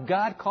about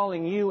God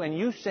calling you and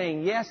you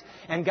saying yes,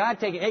 and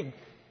God taking, hey,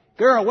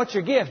 girl, what's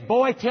your gift?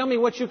 Boy, tell me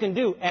what you can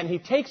do. And He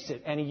takes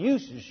it and He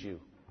uses you.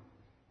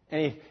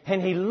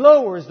 And he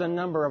lowers the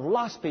number of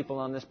lost people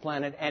on this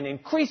planet and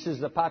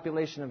increases the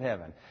population of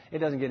heaven. It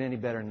doesn't get any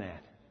better than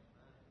that.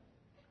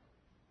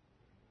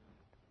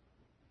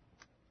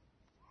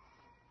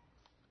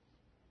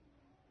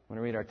 I'm going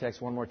to read our text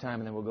one more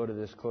time and then we'll go to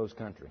this closed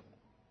country.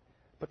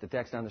 Put the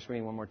text on the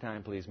screen one more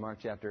time, please. Mark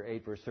chapter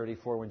 8, verse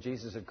 34. When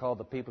Jesus had called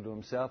the people to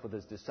Himself with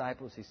His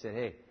disciples, He said,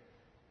 hey,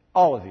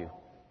 all of you,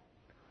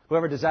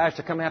 whoever desires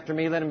to come after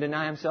me, let him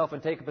deny himself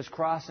and take up his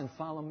cross and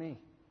follow me.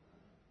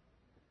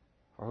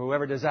 For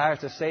whoever desires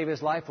to save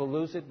his life will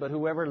lose it, but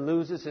whoever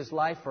loses his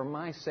life for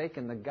my sake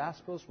and the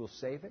gospel's will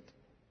save it.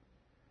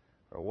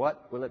 For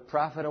what will it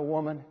profit a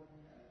woman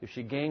if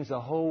she gains the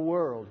whole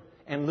world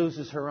and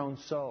loses her own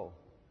soul?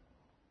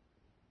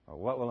 Or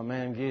what will a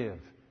man give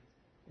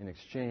in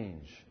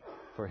exchange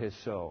for his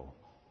soul?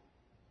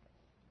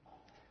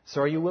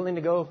 So are you willing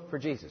to go for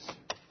Jesus?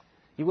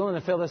 You willing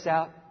to fill this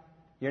out?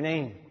 Your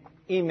name,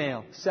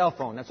 email, cell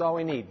phone. That's all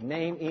we need.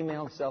 Name,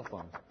 email, and cell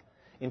phone.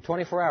 In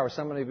 24 hours,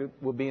 somebody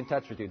will be in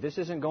touch with you. This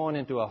isn't going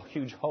into a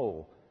huge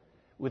hole.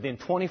 Within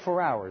 24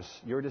 hours,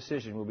 your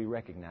decision will be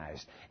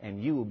recognized,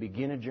 and you will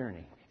begin a journey.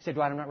 You say,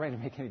 Dwight, I'm not ready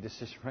to make any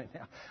decision right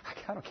now.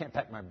 I can't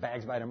pack my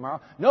bags by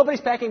tomorrow. Nobody's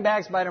packing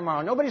bags by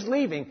tomorrow. Nobody's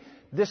leaving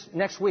this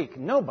next week.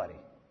 Nobody.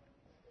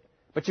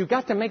 But you've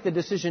got to make the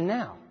decision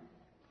now.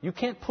 You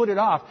can't put it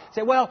off.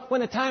 Say, well,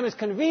 when the time is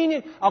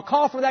convenient, I'll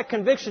call for that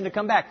conviction to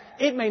come back.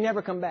 It may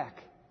never come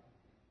back.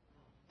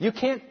 You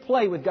can't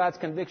play with God's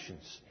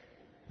convictions.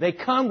 They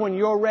come when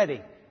you're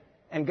ready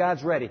and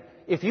God's ready.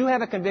 If you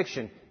have a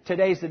conviction,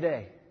 today's the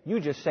day. You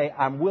just say,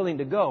 I'm willing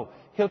to go.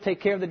 He'll take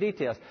care of the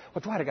details.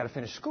 Well, Dwight, I got to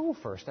finish school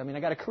first. I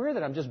got a career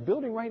that I'm just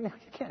building right now.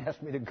 You can't ask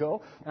me to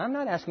go. I'm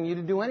not asking you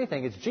to do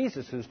anything. It's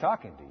Jesus who's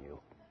talking to you.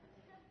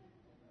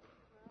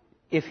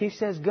 If He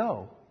says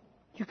go,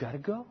 you got to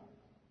go.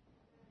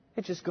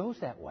 It just goes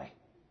that way.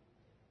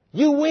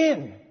 You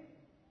win.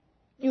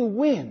 You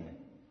win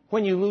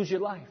when you lose your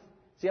life.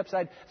 It's the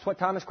upside. It's what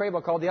Thomas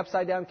Crable called the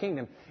upside down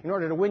kingdom. In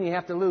order to win, you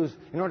have to lose.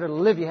 In order to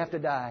live, you have to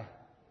die.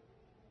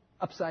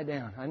 Upside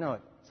down. I know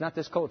it. It's not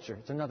this culture.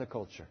 It's another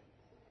culture.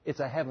 It's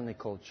a heavenly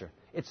culture.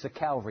 It's the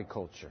Calvary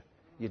culture.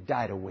 You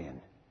die to win.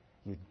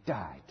 You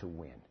die to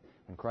win.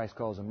 When Christ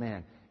calls a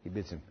man, He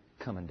bids him,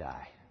 come and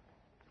die.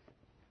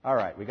 All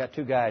right, we got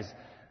two guys.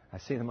 I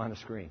see them on the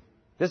screen.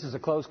 This is a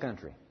closed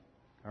country.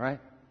 All right?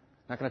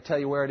 Not going to tell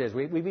you where it is.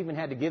 We've even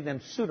had to give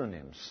them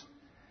pseudonyms.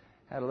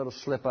 Had a little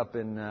slip up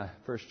in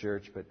First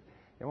Church, but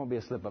there won't be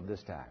a slip up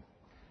this time.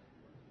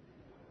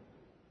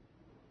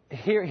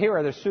 Here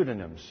are their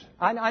pseudonyms.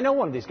 I know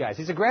one of these guys.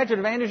 He's a graduate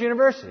of Andrews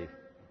University.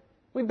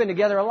 We've been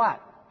together a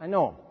lot. I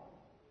know him.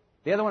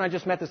 The other one I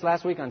just met this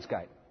last week on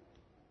Skype.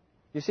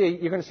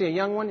 You're going to see a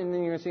young one, and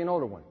then you're going to see an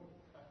older one.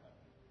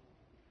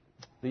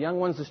 The young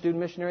one's the student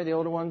missionary. The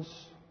older one's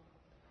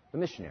the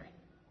missionary.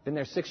 Been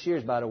there 6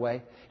 years, by the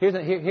way. Here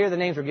are the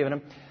names we're giving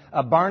him.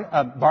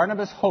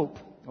 Barnabas Hope.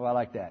 Oh, I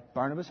like that.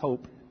 Barnabas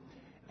Hope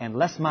and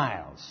Les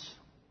Miles.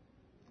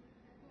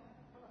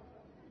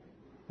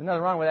 There's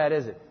nothing wrong with that,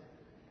 is it?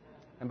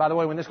 And by the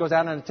way, when this goes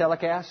out on the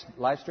telecast,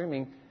 live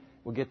streaming,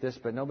 we'll get this,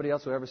 but nobody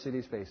else will ever see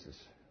these faces.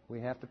 We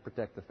have to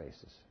protect the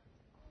faces.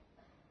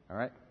 All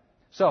right?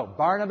 So,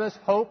 Barnabas,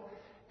 Hope,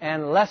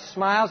 and Les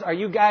Miles, are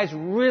you guys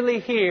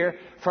really here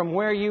from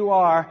where you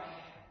are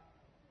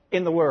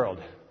in the world?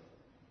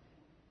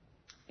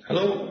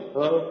 Hello.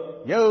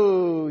 Hello.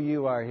 Yo,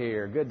 you are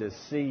here. Good to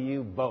see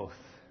you both.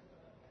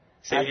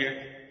 Same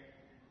here.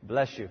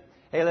 Bless you.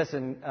 Hey,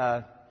 listen,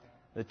 the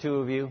two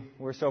of you,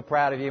 we're so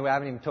proud of you. I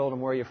haven't even told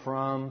them where you're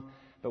from,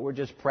 but we're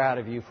just proud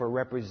of you for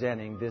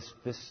representing this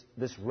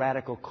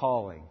radical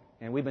calling.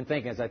 And we've been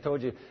thinking, as I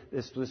told you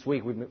this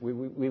week,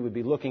 we would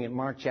be looking at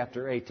Mark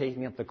chapter 8,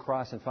 taking up the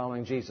cross and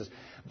following Jesus.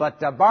 But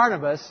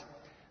Barnabas,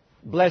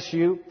 bless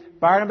you.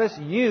 Barnabas,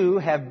 you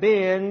have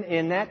been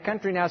in that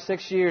country now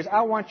 6 years.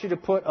 I want you to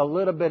put a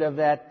little bit of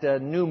that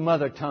new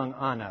mother tongue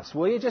on us.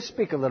 Will you just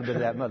speak a little bit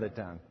of that mother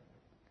tongue?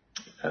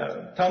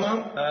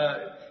 Tamam.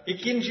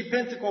 İkinci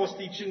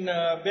Pentekost için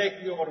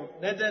bekliyorum.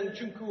 Neden?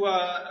 Çünkü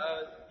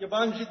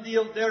yabancı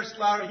dil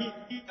dersler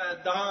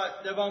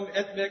daha devam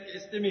etmek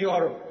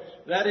istemiyorum.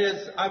 That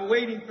is, I'm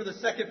waiting for the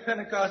second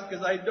Pentecost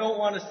because I don't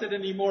want to sit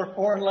in any more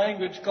foreign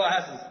language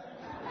classes.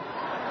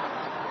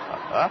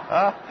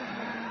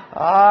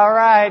 All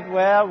right.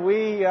 Well,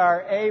 we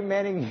are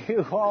amening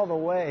you all the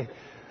way.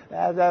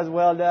 That was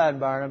well done,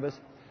 Barnabas.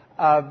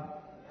 That's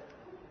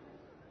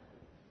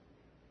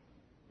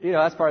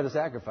part of the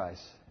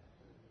sacrifice.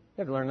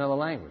 You have to learn another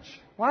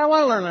language. Well, I don't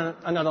want to learn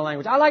another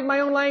language. I like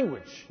my own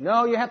language.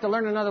 No, you have to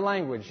learn another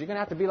language. You're going to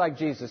have to be like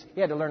Jesus.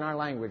 He had to learn our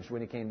language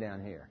when He came down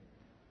here.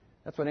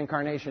 That's what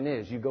incarnation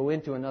is. You go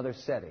into another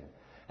setting.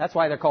 That's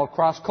why they're called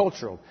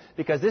cross-cultural.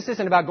 Because this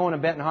isn't about going to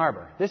Benton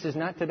Harbor. This is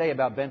not today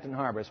about Benton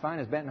Harbor. As fine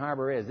as Benton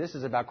Harbor is, this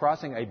is about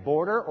crossing a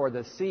border or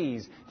the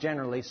seas,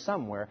 generally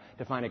somewhere,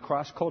 to find a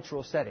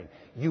cross-cultural setting.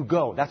 You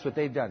go. That's what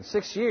they've done.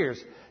 6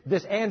 years,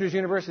 this Andrews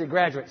University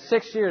graduate,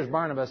 6 years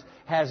Barnabas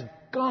has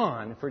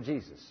gone for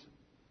Jesus.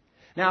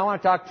 Now I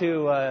want to talk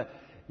to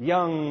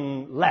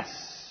young Les.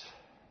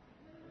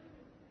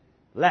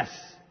 Les.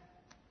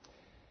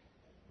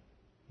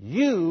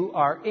 You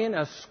are in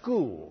a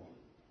school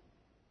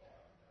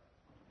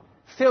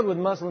filled with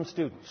Muslim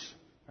students.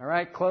 All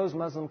right? Closed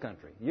Muslim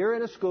country. You're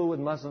in a school with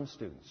Muslim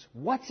students.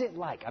 What's it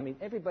like? I mean,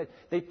 everybody,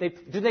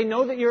 do they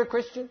know that you're a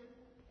Christian?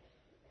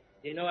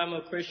 They know I'm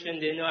a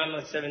Christian. They know I'm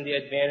a Seventh-day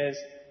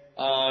Adventist.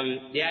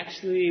 They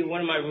actually,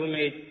 one of my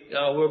roommates,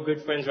 we're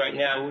good friends right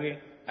now.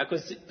 I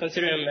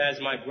consider him as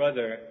my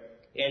brother.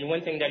 And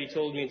one thing that he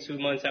told me 2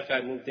 months after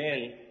I moved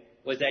in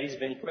was that he's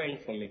been praying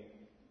for me.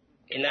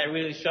 And that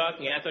really shocked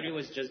me. I thought he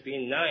was just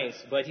being nice.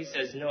 But he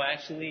says, no,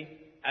 actually,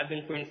 I've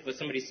been praying for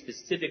somebody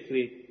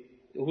specifically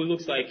who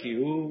looks like you,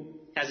 who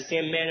has the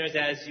same manners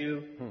as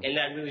you. And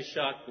that really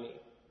shocked me.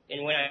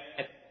 And when I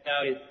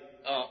found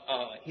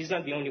out he's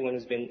not the only one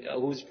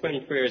who's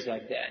praying prayers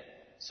like that.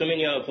 So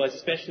many of us,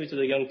 especially to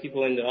the young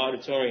people in the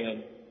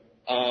auditorium,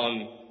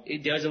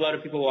 there's a lot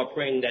of people who are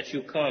praying that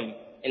you come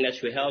and that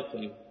you help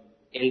them.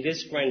 And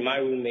this friend, my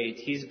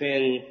roommate,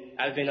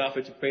 I've been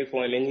offered to pray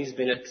for him, and he's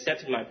been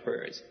accepting my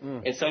prayers.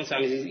 And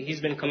sometimes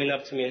he's been coming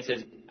up to me and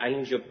says, I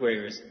need your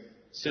prayers.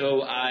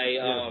 So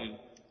a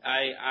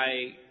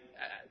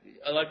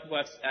lot of people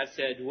have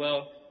said,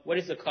 well, what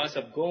is the cost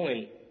of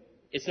going?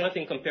 It's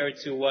nothing compared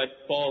to what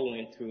Paul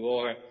went through,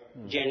 or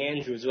Jan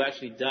Andrews, who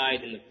actually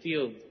died in the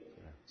field.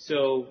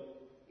 So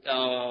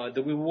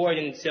the reward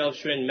in itself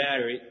shouldn't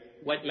matter.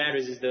 What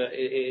matters is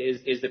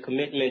the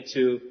commitment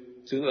to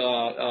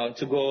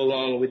go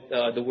along with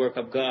the work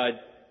of God.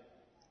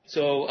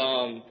 So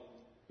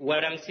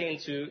what I'm saying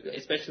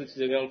especially to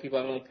the young people,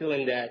 I'm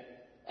appealing that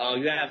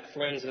you have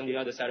friends on the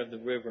other side of the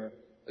river.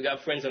 You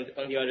have friends on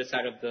the other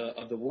side of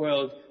the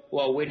world who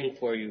are waiting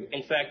for you.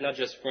 In fact, not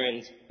just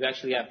friends, you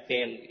actually have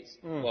families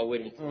who are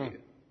waiting for you.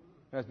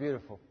 That's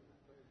beautiful.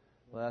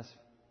 Bless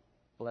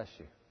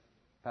you.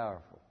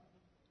 Powerful.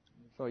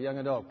 So a young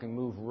adult can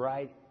move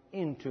right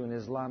into an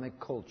Islamic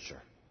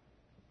culture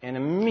and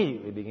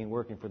immediately begin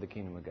working for the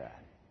kingdom of God.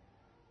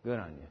 Good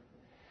on you.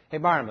 Hey,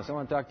 Barnabas, I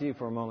want to talk to you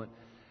for a moment.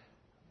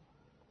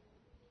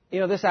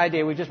 This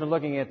idea, we've just been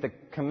looking at the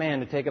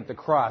command to take up the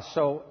cross.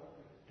 So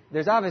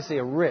there's obviously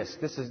a risk.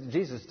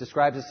 Jesus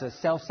describes this as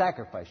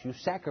self-sacrifice. You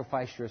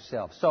sacrifice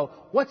yourself. So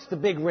what's the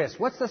big risk?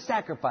 What's the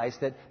sacrifice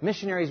that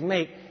missionaries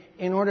make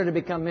in order to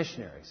become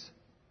missionaries?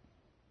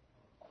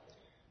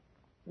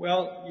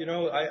 Well,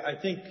 I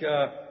think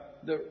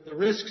the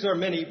risks are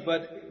many,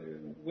 but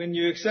when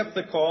you accept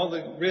the call,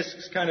 the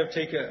risks kind of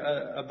take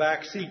a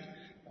back seat.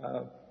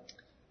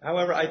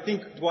 However, I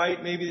think,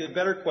 Dwight, maybe the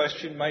better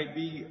question might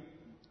be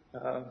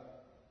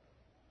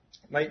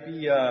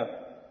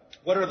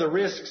what are the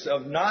risks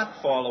of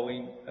not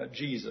following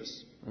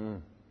Jesus?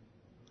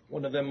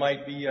 One of them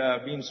might be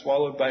being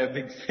swallowed by a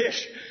big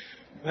fish.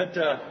 But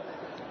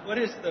what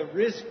is the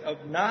risk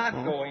of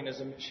not going as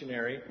a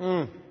missionary?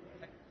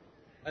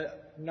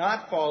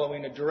 Not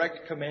following a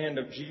direct command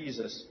of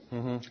Jesus.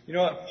 A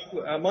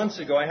few months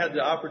ago, I had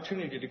the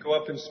opportunity to go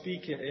up and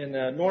speak in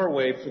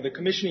Norway for the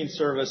commissioning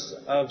service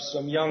of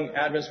some young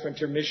Adventist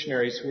Frontier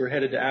missionaries who were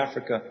headed to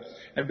Africa.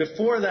 And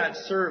before that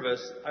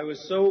service, I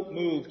was so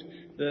moved.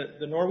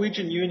 The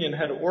Norwegian Union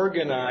had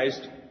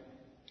organized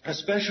a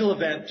special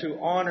event to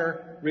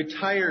honor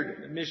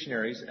retired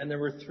missionaries, and there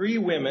were 3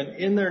 women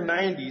in their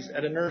 90s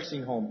at a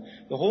nursing home.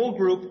 The whole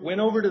group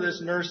went over to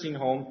this nursing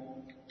home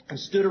and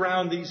stood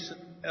around these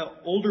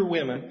older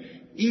women.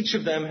 Each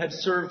of them had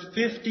served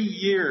 50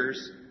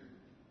 years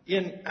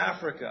in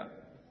Africa.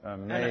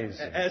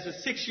 Amazing. And as a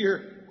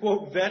 6-year,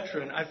 quote,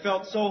 veteran, I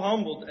felt so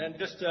humbled and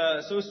just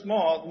so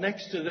small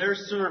next to their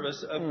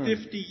service of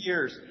 50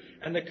 years.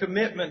 And the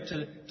commitment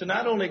to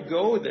not only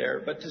go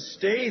there, but to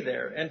stay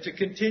there and to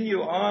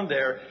continue on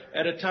there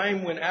at a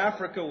time when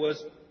Africa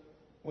was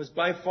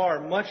by far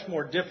much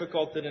more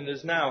difficult than it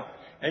is now.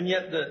 And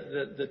yet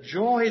the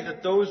joy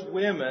that those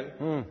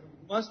women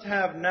must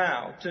have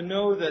now to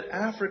know that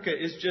Africa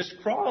is just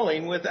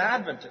crawling with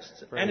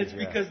Adventists. And it's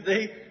because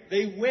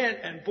they went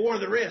and bore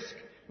the risk.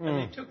 And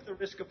they took the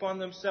risk upon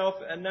themselves,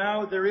 and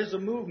now there is a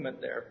movement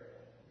there.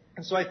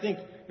 And so I think,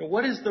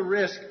 what is the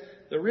risk?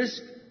 The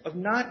risk of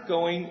not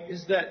going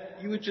is that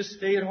you would just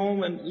stay at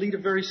home and lead a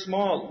very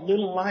small,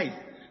 little life.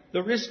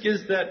 The risk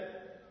is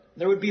that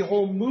there would be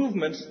whole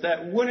movements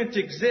that wouldn't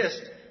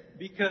exist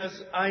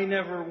because I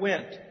never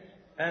went.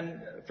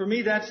 And for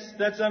me,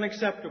 that's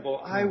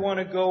unacceptable. I want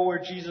to go where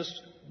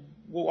Jesus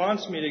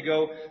wants me to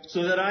go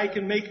so that I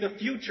can make the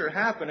future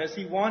happen as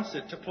He wants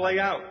it to play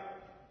out.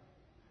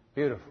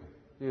 Beautiful.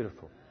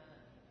 Beautiful.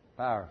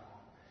 Powerful.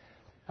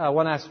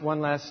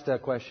 One last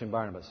question,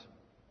 Barnabas.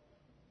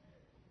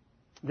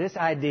 This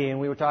idea, and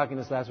we were talking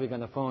this last week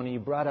on the phone, and you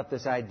brought up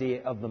this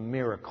idea of the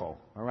miracle,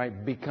 all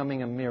right,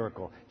 becoming a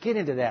miracle. Get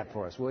into that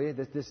for us, will you,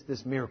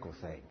 this miracle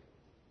thing.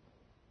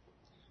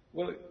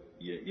 Well,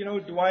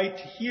 Dwight,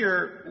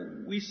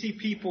 here we see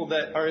people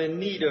that are in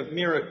need of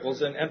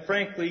miracles, and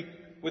frankly,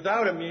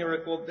 without a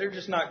miracle, they're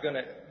just not going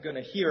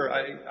to hear.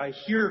 I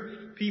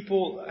hear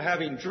people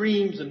having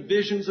dreams and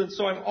visions, and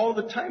so I'm all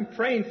the time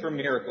praying for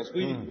miracles.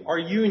 Our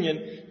union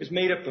is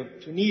made up of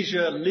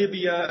Tunisia,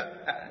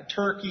 Libya,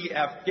 Turkey,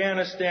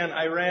 Afghanistan,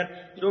 Iran.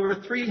 There's over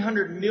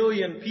 300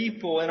 million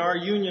people in our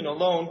union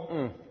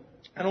alone,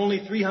 and only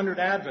 300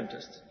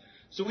 Adventists.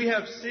 So we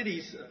have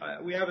cities.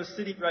 We have a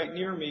city right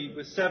near me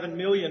with 7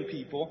 million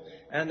people,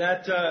 and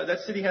that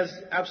city has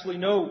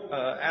absolutely no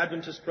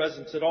Adventist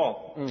presence at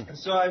all. And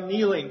so I'm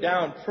kneeling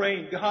down,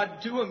 praying, God,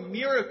 do a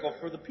miracle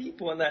for the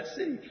people in that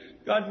city.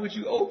 God, would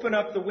you open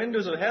up the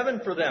windows of heaven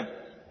for them?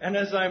 And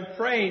as I'm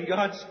praying,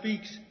 God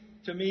speaks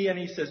to me, and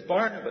He says,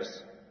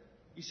 Barnabas,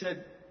 He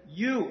said,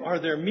 you are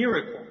their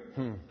miracle.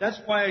 That's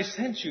why I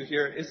sent you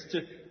here, is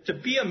to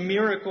be a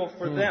miracle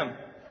for them.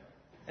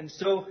 And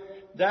so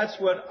that's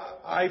what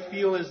I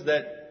feel is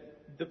that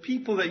the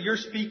people that you're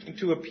speaking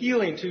to,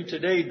 appealing to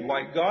today,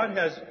 Dwight, God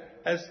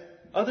has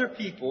other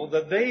people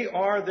that they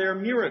are their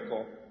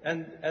miracle,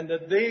 and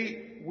that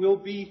they will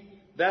be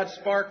that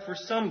spark for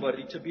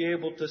somebody to be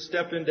able to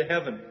step into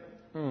heaven.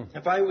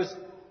 If I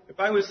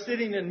was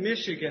sitting in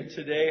Michigan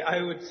today,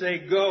 I would say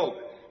go,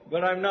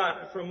 but I'm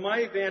not. From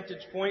my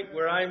vantage point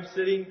where I'm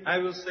sitting, I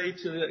will say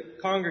to the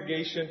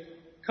congregation,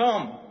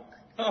 come,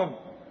 come.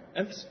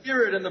 And the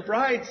Spirit and the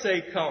bride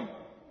say come.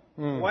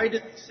 Why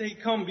did they say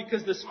come?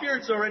 Because the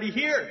Spirit's already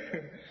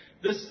here.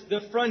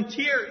 The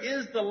frontier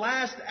is the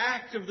last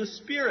act of the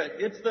Spirit.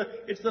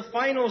 It's the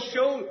final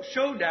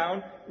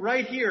showdown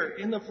right here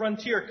in the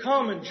frontier.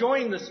 Come and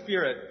join the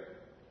Spirit.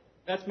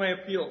 That's my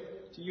appeal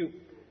to you.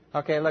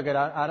 Okay, look,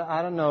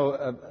 I don't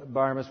know,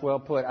 Barnabas, well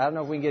put. I don't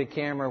know if we can get a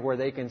camera where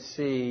they can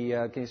see.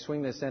 Can you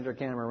swing the center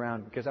camera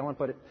around? Because I want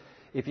to put it.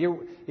 If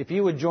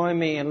you would join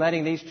me in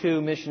letting these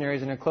 2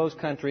 missionaries in a closed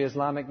country,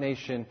 Islamic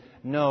nation,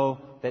 know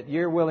that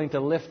you're willing to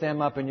lift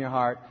them up in your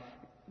heart,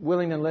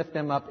 willing to lift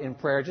them up in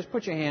prayer. Just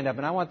put your hand up,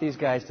 and I want these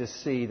guys to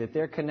see that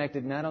they're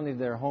connected not only to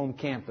their home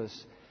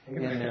campus,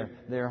 in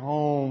their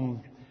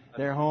home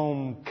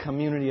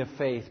community of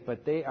faith,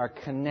 but they are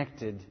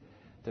connected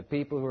to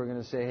people who are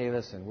going to say, hey,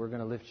 listen, we're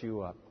going to lift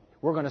you up.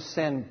 We're going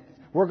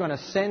to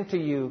send to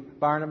you,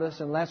 Barnabas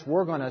and Les,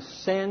 we're going to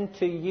send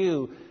to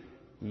you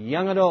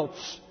young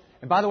adults.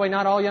 And by the way,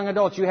 not all young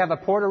adults. You have a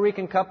Puerto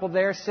Rican couple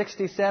there,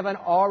 67,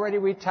 already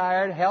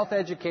retired, health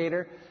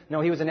educator. No,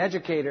 he was an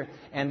educator,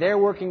 and they're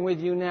working with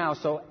you now,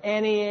 so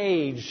any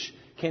age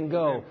can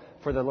go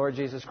for the Lord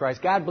Jesus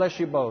Christ. God bless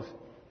you both.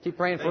 Keep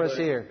praying for us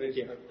here. Thank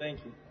you.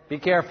 Thank you. Be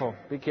careful.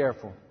 Be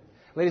careful.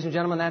 Ladies and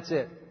gentlemen, that's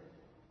it.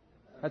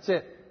 That's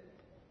it.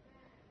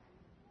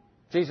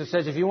 Jesus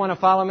says, if you want to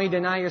follow me,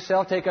 deny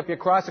yourself, take up your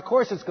cross. Of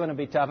course it's going to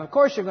be tough. Of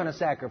course you're going to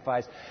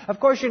sacrifice.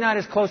 Of course you're not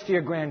as close to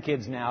your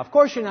grandkids now. Of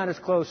course you're not as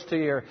close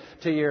to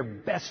your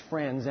best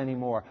friends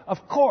anymore.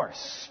 Of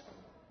course.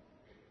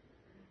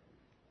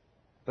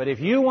 But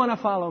if you want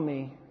to follow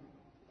me,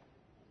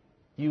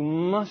 you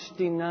must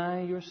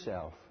deny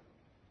yourself.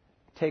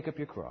 Take up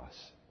your cross.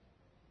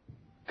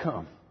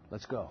 Come,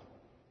 let's go.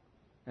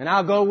 And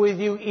I'll go with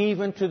you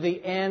even to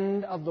the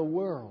end of the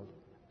world.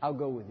 I'll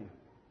go with you.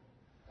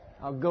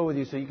 I'll go with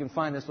you so you can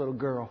find this little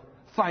girl.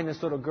 Find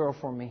this little girl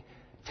for me.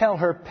 Tell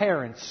her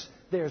parents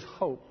there's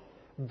hope.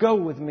 Go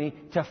with me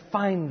to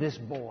find this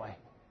boy.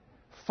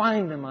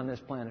 Find him on this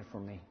planet for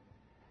me.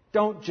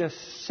 Don't just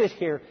sit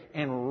here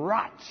and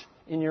rot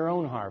in your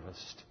own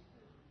harvest.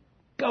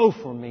 Go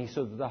for me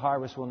so that the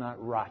harvest will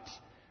not rot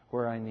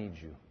where I need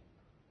you.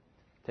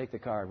 Take the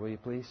card, will you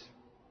please?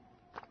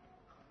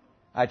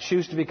 I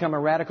choose to become a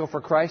radical for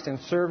Christ and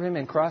serve Him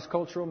in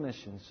cross-cultural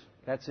missions.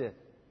 That's it.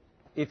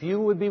 If you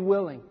would be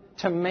willing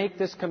to make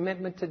this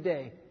commitment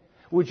today,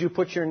 would you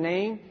put your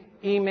name,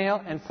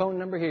 email, and phone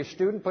number here?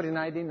 Student, put an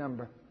ID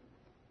number.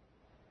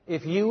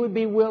 If you would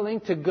be willing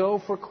to go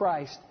for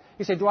Christ.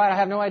 You say, Dwight, I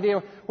have no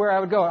idea where I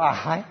would go.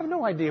 I have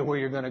no idea where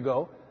you're going to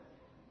go.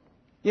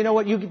 You know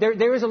what?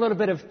 There is a little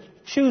bit of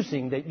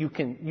choosing that you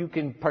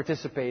can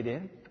participate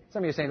in.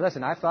 Some of you are saying,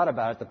 listen, I've thought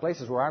about it. The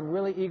places where I'm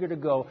really eager to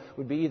go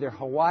would be either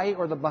Hawaii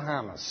or the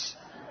Bahamas.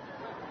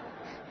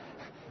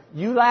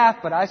 You laugh,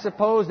 but I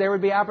suppose there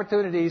would be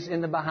opportunities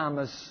in the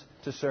Bahamas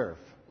to serve.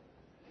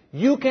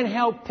 You can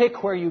help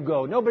pick where you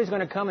go. Nobody's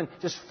going to come and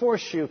just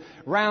force you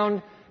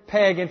round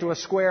peg into a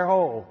square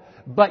hole.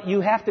 But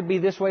you have to be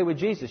this way with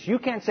Jesus. You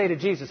can't say to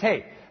Jesus,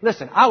 hey,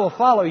 listen, I will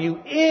follow you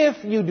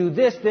if you do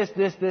this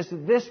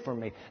for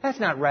me. That's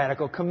not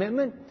radical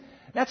commitment.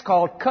 That's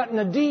called cutting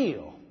a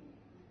deal.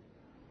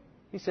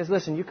 He says,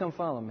 listen, you come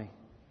follow me.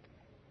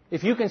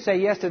 If you can say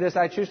yes to this,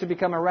 I choose to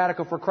become a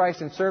radical for Christ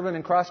and serve Him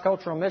in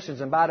cross-cultural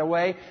missions. And by the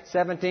way,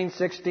 17,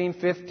 16,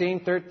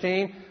 15,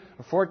 13,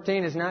 or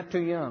 14 is not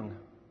too young.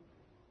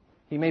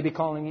 He may be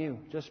calling you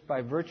just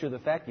by virtue of the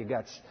fact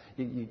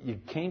you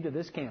came to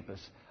this campus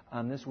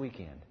on this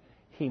weekend.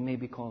 He may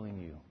be calling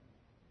you.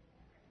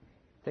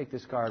 Take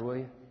this card, will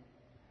you?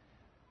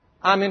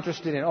 I'm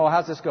interested in,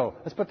 how's this go?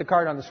 Let's put the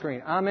card on the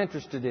screen. I'm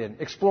interested in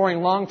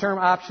exploring long-term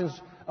options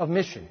of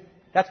mission.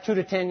 That's 2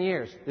 to 10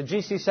 years. The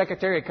GC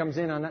Secretariat comes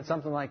in on that,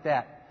 something like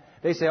that.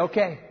 They say,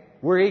 okay,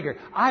 we're eager.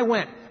 I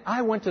went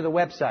to the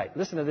website.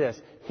 Listen to this.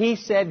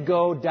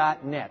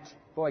 HeSaidGo.net.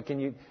 Boy, can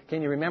you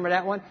remember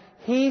that one?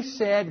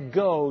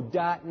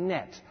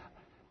 HeSaidGo.net.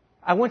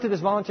 I went to this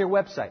volunteer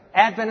website.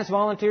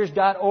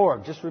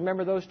 AdventistVolunteers.org. Just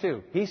remember those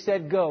two.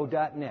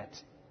 HeSaidGo.net.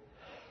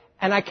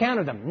 And I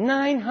counted them.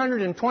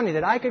 920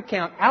 that I could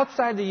count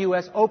outside the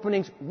U.S.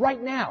 openings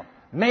right now.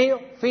 Male,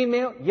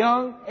 female,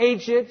 young,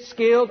 aged,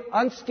 skilled,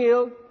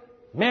 unskilled,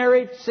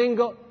 married,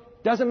 single.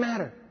 Doesn't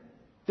matter.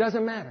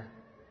 Doesn't matter.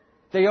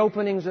 The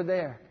openings are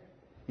there.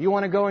 You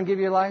want to go and give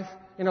your life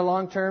in a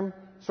long-term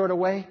sort of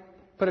way?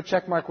 Put a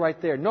check mark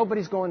right there.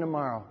 Nobody's going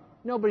tomorrow.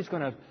 Nobody's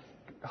going to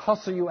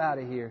hustle you out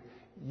of here.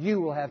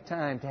 You will have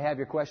time to have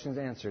your questions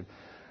answered.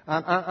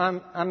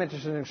 I'm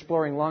interested in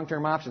exploring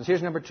long-term options.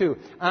 Here's number 2.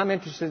 I'm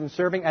interested in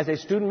serving as a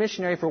student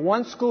missionary for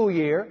 1 school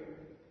year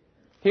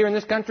here in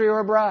this country or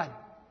abroad.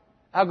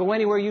 I'll go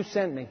anywhere you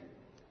send me.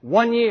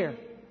 1 year.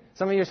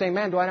 Some of you are saying,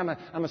 man, Dwight,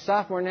 I'm a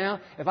sophomore now.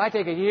 If I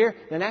take a year,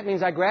 then that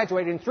means I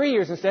graduated in 3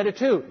 years instead of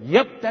 2.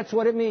 Yep, that's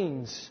what it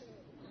means.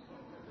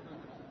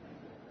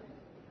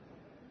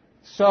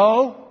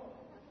 So,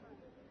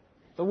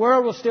 the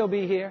world will still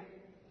be here.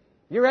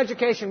 Your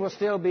education will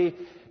still be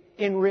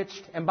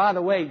enriched. And by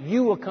the way,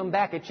 you will come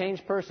back a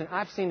changed person.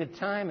 I've seen it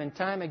time and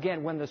time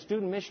again. When the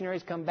student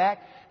missionaries come back,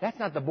 that's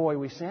not the boy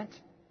we sent.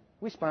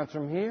 We sponsor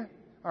them here.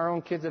 Our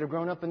own kids that have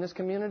grown up in this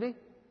community.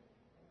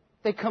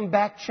 They come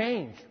back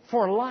changed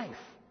for life.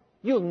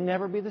 You'll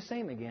never be the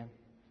same again.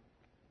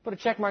 Put a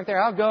check mark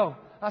there. I'll go.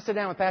 I'll sit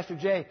down with Pastor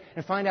Jay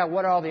and find out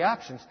what are all the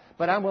options.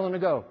 But I'm willing to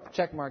go.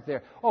 Check mark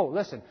there. Oh,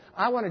 listen.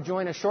 I want to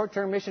join a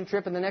short-term mission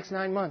trip in the next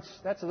 9 months.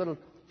 That's a little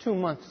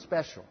 2-month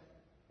special.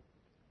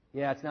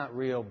 Yeah, it's not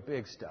real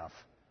big stuff.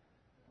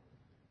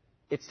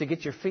 It's to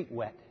get your feet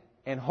wet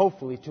and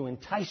hopefully to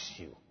entice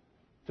you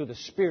through the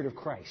Spirit of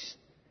Christ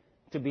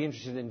to be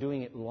interested in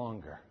doing it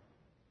longer.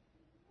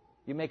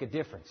 You make a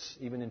difference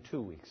even in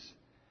 2 weeks.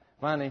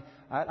 Finally,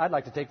 I'd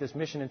like to take this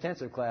mission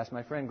intensive class.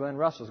 My friend Glenn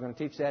Russell is going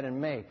to teach that in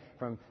May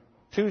from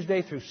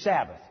Tuesday through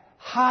Sabbath.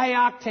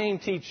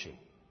 High-octane teaching.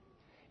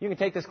 You can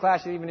take this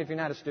class even if you're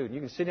not a student.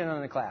 You can sit in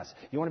on the class.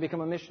 You want to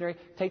become a missionary?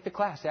 Take the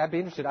class. I'd be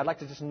interested. I'd like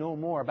to just know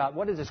more about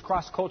what is this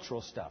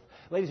cross-cultural stuff.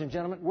 Ladies and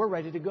gentlemen, we're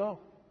ready to go.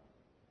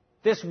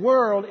 This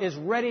world is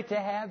ready to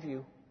have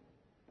you.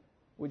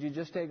 Would you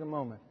just take a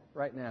moment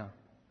right now?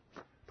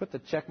 Put the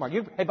check mark.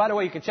 Hey, by the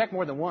way, you can check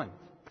more than one.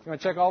 You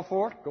want to check all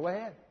 4? Go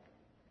ahead.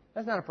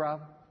 That's not a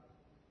problem.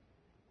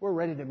 We're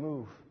ready to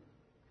move.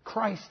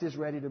 Christ is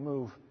ready to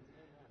move.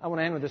 I want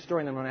to end with this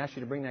story, and I'm going to ask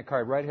you to bring that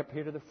card right up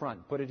here to the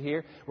front. Put it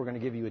here. We're going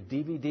to give you a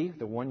DVD,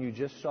 the one you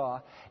just saw,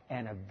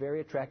 and a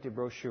very attractive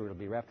brochure. It'll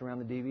be wrapped around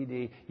the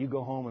DVD. You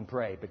go home and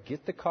pray. But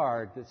get the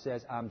card that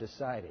says, I'm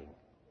deciding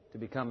to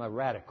become a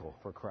radical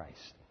for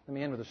Christ. Let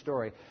me end with a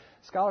story.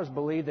 Scholars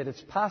believe that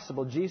it's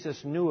possible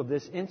Jesus knew of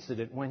this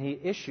incident when he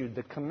issued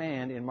the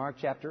command in Mark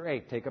chapter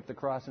 8, take up the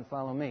cross and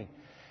follow me.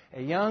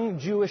 A young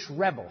Jewish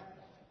rebel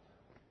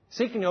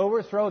seeking to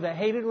overthrow the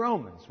hated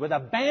Romans with a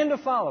band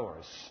of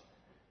followers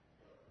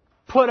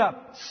put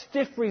up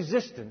stiff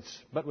resistance,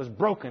 but was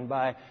broken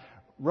by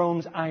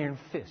Rome's iron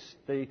fist.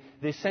 The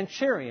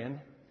centurion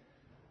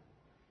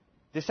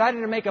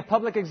decided to make a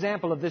public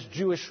example of this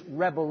Jewish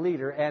rebel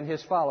leader and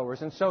his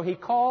followers. And so he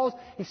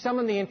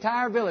summoned the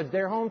entire village,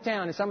 their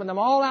hometown, and summoned them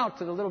all out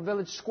to the little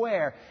village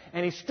square.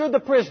 And he stood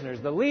the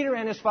prisoners, the leader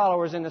and his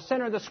followers, in the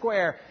center of the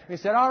square. And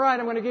he said, all right,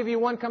 I'm going to give you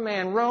one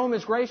command. Rome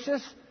is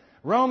gracious.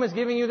 Rome is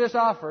giving you this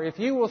offer. If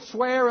you will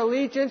swear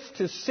allegiance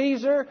to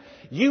Caesar,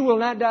 you will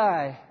not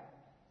die.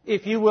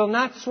 If you will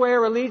not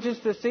swear allegiance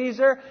to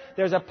Caesar,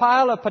 there's a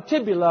pile of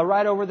patibula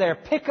right over there.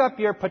 Pick up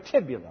your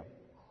patibula.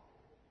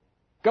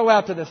 Go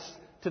out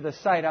to the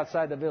site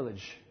outside the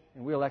village,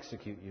 and we'll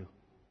execute you.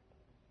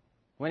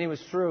 When he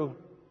was through,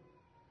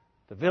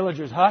 the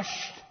villagers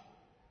hushed.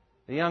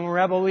 The young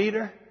rebel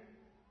leader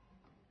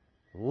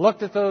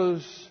looked at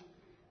those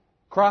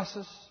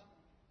crosses,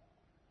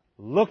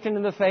 looked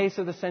into the face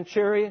of the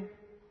centurion,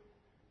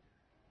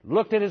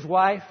 looked at his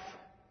wife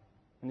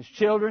and his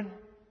children,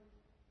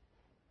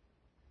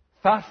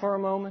 thought for a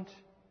moment,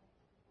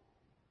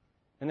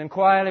 and then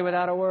quietly,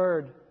 without a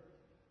word,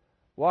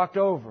 walked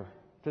over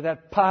to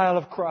that pile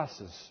of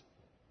crosses,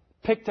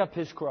 picked up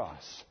his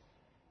cross,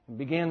 and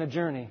began the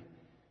journey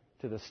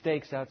to the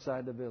stakes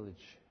outside the village.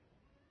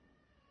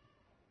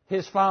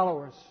 His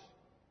followers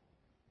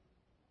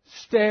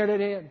stared at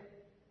him,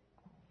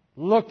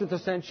 looked at the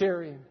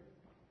centurion,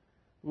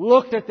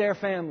 looked at their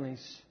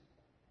families,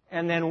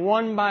 and then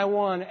one by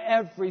one,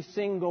 every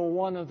single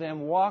one of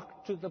them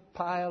walked to the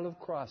pile of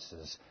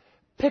crosses,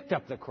 picked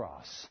up the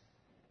cross,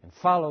 and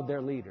followed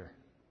their leader.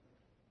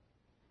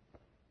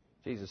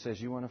 Jesus says,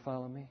 you want to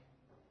follow me?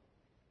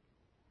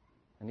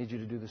 I need you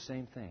to do the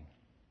same thing.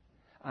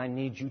 I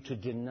need you to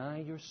deny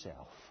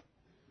yourself.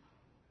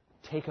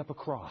 Take up a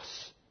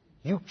cross.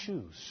 You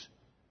choose.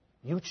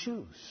 You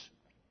choose.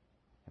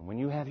 And when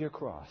you have your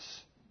cross,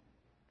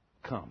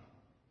 come.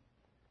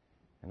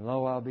 And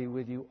lo, I'll be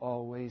with you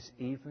always,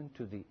 even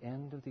to the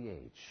end of the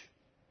age.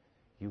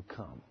 You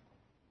come.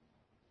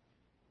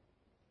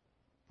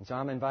 And so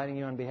I'm inviting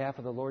you on behalf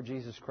of the Lord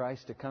Jesus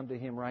Christ to come to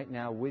Him right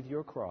now with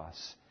your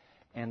cross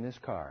and this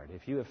card.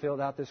 If you have filled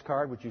out this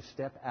card, would you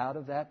step out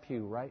of that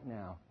pew right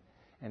now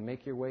and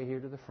make your way here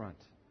to the front?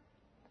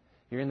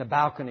 You're in the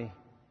balcony.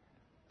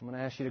 I'm going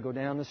to ask you to go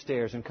down the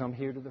stairs and come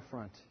here to the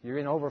front. You're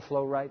in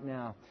overflow right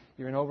now.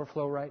 You're in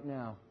overflow right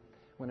now.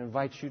 I want to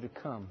invite you to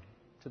come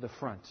to the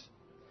front.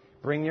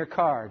 Bring your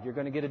card. You're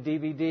going to get a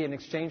DVD in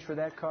exchange for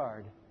that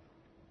card.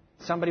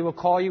 Somebody will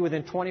call you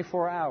within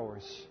 24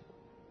 hours.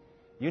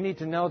 You need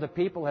to know the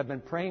people have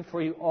been praying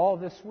for you all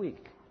this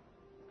week.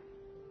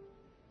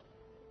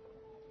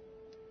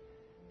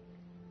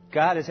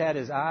 God has had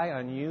His eye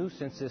on you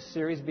since this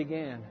series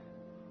began.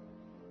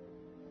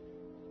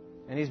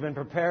 And He's been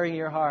preparing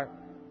your heart.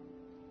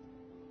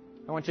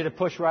 I want you to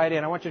push right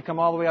in. I want you to come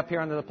all the way up here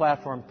onto the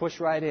platform.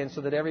 Push right in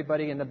so that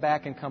everybody in the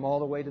back can come all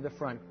the way to the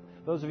front.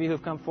 Those of you who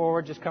have come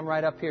forward, just come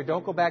right up here.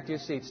 Don't go back to your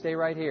seat. Stay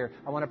right here.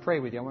 I want to pray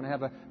with you. I want to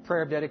have a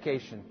prayer of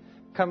dedication.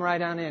 Come right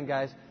on in,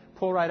 guys.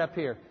 Pull right up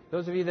here.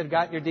 Those of you that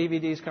got your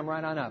DVDs, come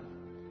right on up.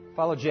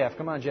 Follow Jeff.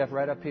 Come on, Jeff,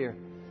 right up here.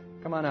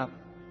 Come on up.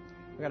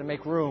 We've got to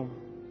make room.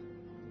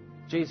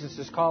 Jesus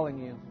is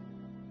calling you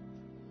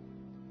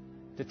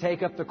to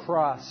take up the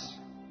cross,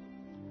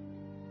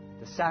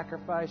 to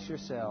sacrifice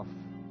yourself.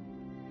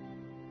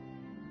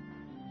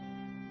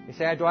 You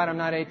say, Dwight, I'm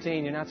not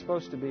 18. You're not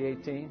supposed to be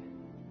 18.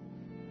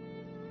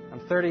 I'm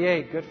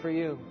 38. Good for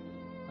you.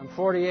 I'm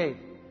 48.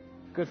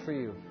 Good for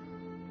you.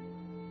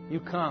 You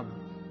come.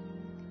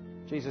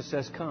 Jesus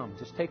says, come.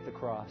 Just take the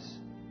cross.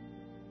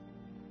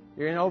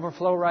 You're in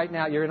overflow right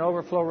now. You're in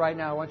overflow right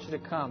now. I want you to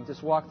come.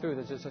 Just walk through.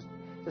 There's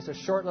just a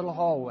short little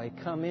hallway.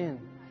 Come in.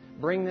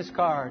 Bring this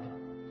card.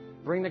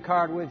 Bring the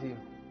card with you.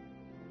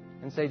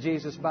 And say,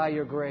 Jesus, by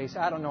your grace,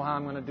 I don't know how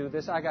I'm going to do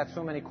this. I got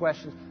so many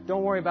questions.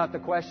 Don't worry about the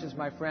questions,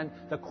 my friend.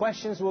 The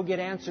questions will get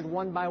answered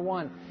one by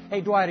one.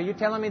 Hey, Dwight, are you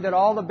telling me that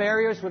all the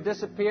barriers will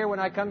disappear when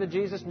I come to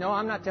Jesus? No,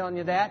 I'm not telling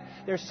you that.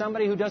 There's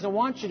somebody who doesn't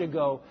want you to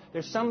go.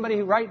 There's somebody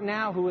who right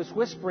now who is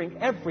whispering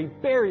every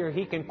barrier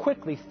he can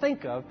quickly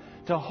think of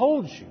to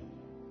hold you.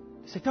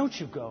 He said, don't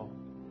you go.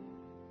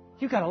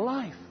 You got a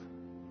life.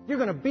 You're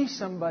going to be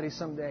somebody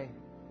someday.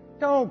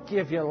 Don't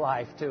give your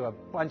life to a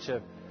bunch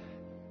of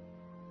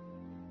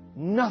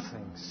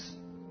nothings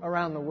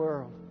around the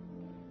world.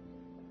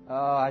 Oh,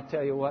 I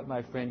tell you what,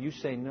 my friend, you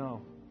say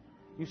no.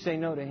 You say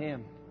no to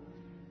Him.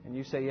 And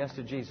you say yes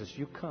to Jesus.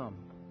 You come.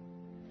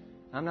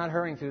 I'm not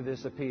hurrying through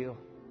this appeal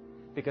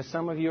because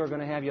some of you are going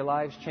to have your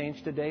lives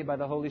changed today by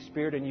the Holy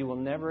Spirit and you will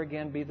never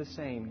again be the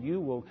same. You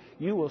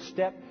will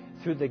step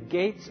through the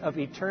gates of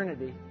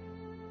eternity.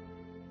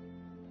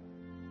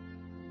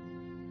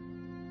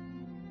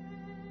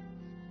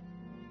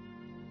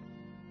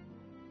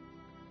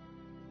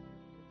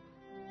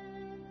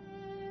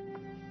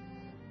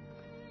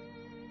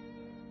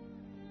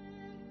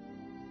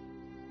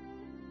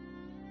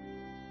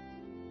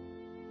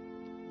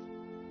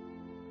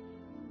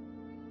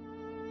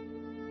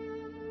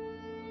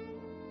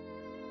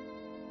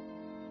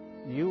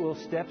 You will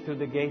step through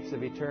the gates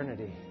of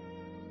eternity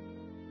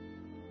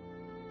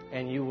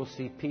and you will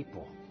see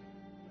people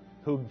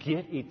who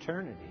get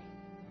eternity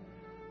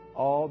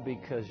all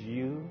because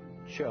you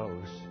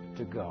chose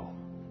to go.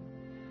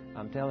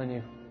 I'm telling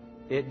you,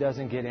 it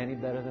doesn't get any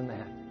better than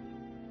that.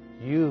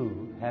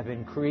 You have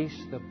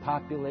increased the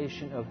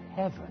population of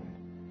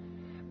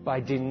heaven by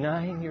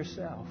denying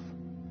yourself,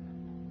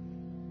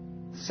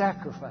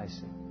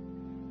 sacrificing,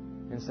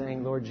 and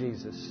saying, Lord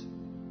Jesus,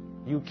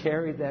 you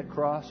carried that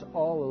cross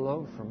all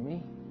alone for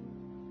me.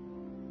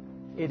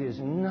 It is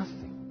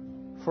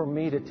nothing for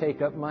me to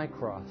take up my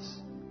cross.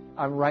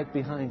 I'm right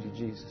behind you,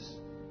 Jesus.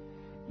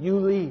 You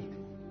lead.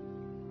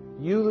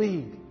 You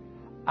lead.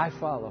 I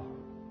follow.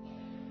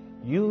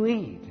 You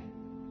lead.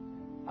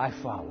 I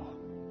follow.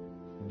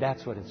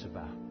 That's what it's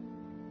about.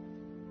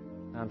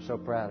 I'm so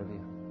proud of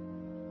you.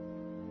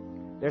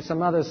 There's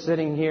some others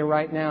sitting here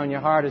right now and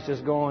your heart is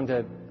just going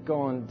to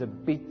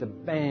beat the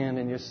band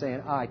and you're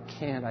saying, I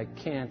can't.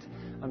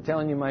 I'm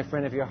telling you, my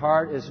friend, if your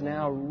heart is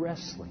now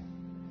wrestling,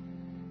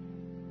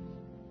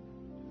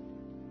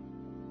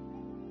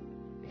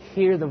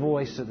 hear the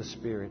voice of the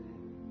Spirit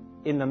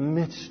in the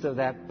midst of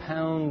that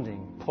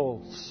pounding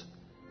pulse.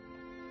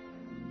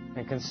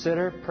 And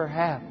consider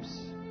perhaps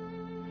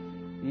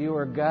you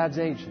are God's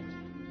agent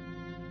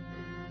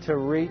to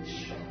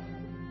reach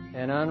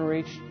an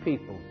unreached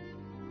people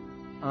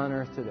on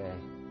earth today.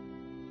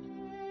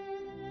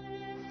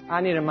 I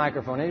need a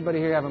microphone. Anybody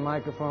here have a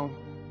microphone?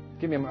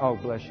 Give me a... Oh,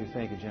 bless you.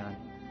 Thank you, John.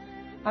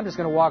 I'm just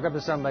going to walk up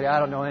to somebody. I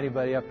don't know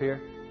anybody up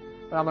here.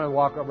 But I'm going to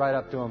walk right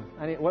up to him.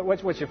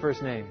 What's your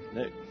first name?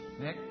 Nick.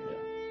 Nick? Yeah.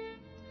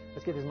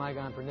 Let's get this mic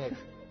on for Nick.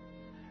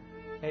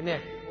 Hey,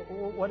 Nick,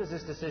 what does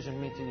this decision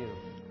mean to you?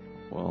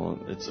 Well,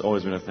 it's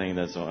always been a thing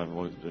that's I've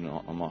always been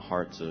on my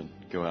heart to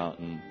go out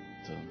and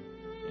to,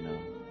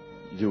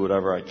 do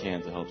whatever I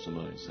can to help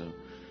somebody. So,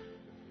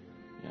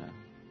 yeah.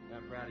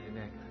 I'm proud of you,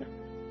 Nick.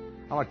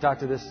 I want to talk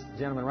to this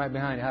gentleman right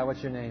behind you. Hi,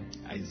 what's your name?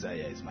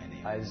 Isaiah is my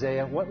name.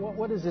 Isaiah.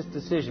 What is this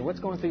decision? What's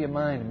going through your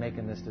mind in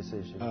making this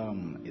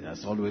decision? It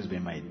has always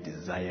been my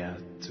desire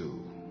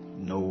to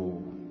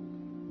know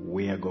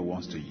where God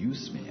wants to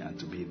use me and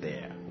to be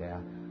there.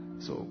 Yeah.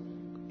 So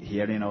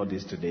hearing all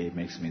this today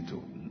makes me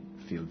to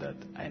feel that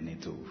I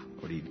need to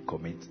really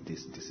commit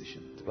this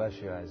decision. Bless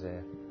you,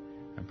 Isaiah.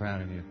 I'm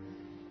proud of you.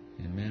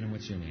 And Amanda,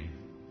 what's your name?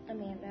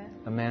 Amanda.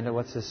 Amanda,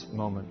 what's this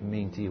moment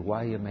mean to you?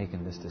 Why are you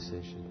making this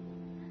decision?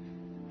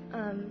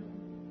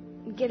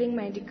 Getting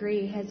my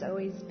degree has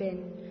always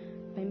been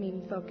my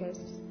main focus.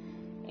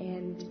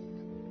 And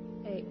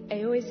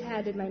I always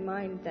had in my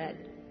mind that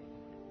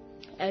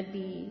I'd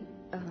be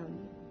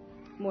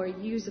more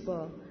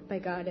usable by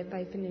God if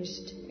I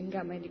finished and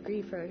got my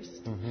degree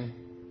first. Mm-hmm.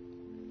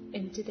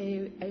 And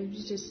today I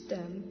was just,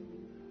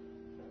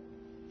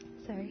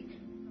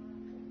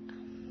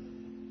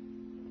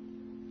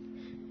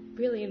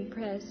 really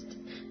impressed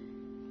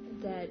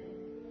that,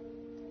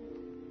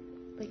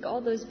 like, all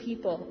those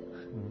people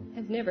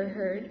have never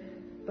heard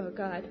about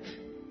God.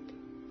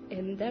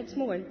 And that's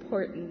more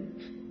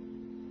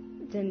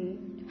important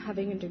than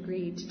having a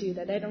degree to do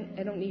that. I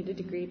don't need a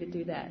degree to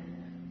do that.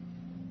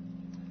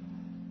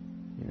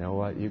 You know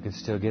what? You can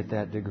still get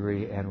that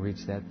degree and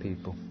reach that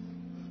people.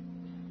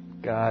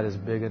 God is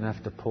big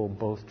enough to pull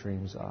both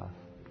dreams off.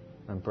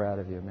 I'm proud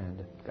of you,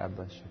 Amanda. God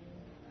bless you.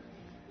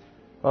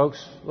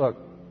 Folks, look,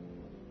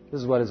 this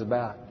is what it's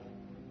about.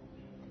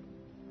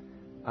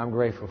 I'm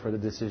grateful for the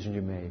decision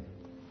you made.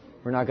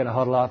 We're not going to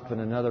huddle up in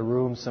another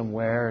room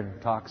somewhere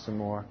and talk some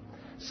more.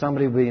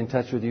 Somebody will be in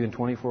touch with you in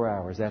 24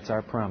 hours. That's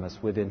our promise.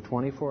 Within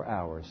 24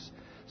 hours,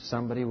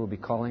 somebody will be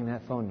calling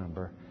that phone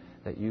number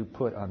that you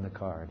put on the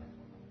card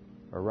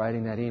or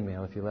writing that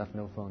email if you left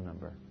no phone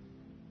number.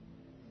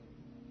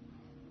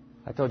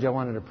 I told you I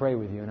wanted to pray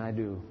with you, and I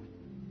do.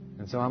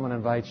 And so I'm going to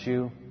invite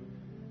you.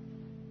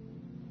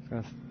 I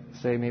was going to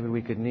say maybe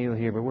we could kneel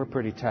here, but we're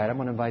pretty tight. I'm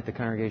going to invite the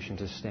congregation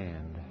to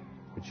stand.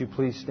 Would you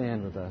please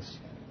stand with us?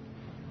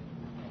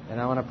 And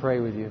I want to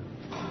pray with you.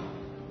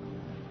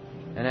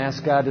 And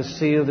ask God to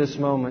seal this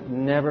moment.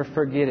 Never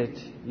forget it.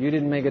 You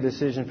didn't make a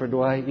decision for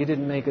Dwight. You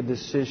didn't make a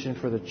decision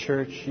for the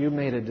church. You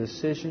made a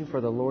decision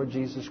for the Lord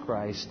Jesus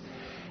Christ.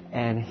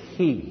 And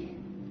He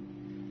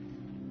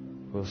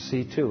will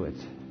see to it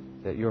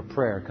that your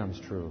prayer comes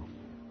true.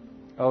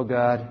 Oh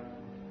God,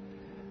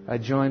 I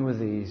join with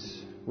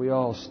these. We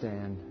all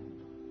stand.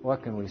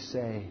 What can we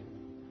say?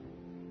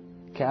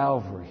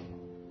 Calvary,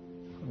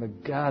 the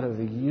God of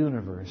the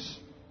universe,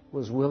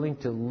 was willing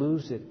to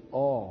lose it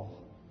all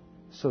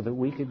so that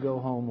we could go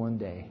home one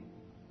day.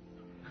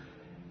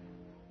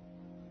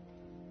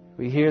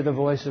 We hear the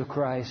voice of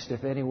Christ,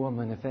 if any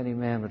woman, if any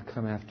man would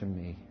come after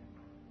me,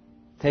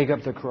 take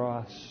up the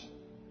cross,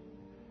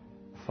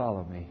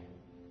 follow me.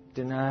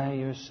 Deny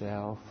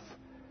yourself,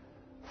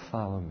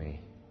 follow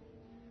me.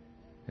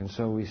 And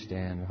so we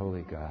stand,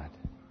 holy God.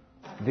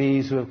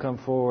 These who have come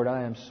forward,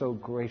 I am so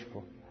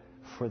grateful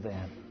for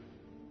them.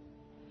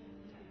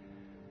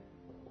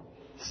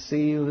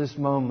 Seal this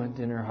moment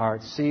in her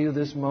heart. Seal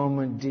this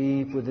moment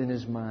deep within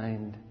his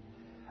mind.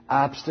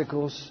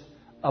 Obstacles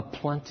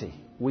aplenty.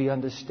 We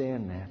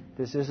understand that.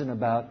 This isn't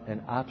about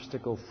an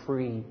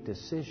obstacle-free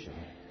decision.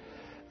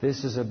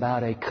 This is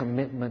about a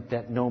commitment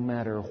that no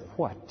matter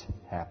what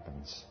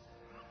happens,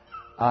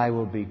 I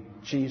will be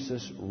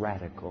Jesus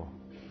radical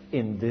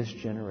in this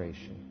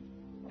generation.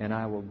 And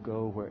I will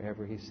go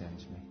wherever he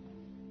sends me.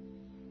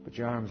 Put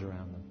your arms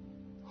around them.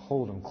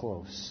 Hold them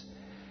close.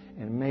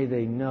 And may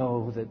they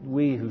know that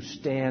we who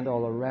stand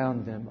all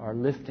around them are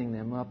lifting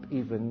them up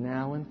even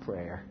now in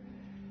prayer.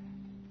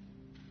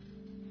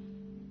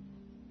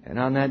 And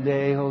on that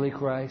day, Holy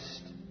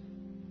Christ,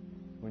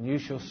 when you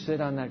shall sit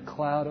on that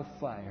cloud of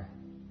fire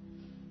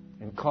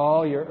and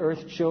call your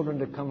earth children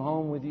to come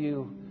home with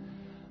you,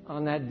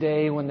 on that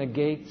day when the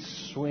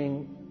gates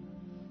swing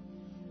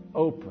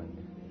open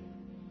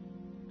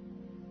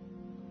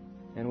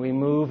and we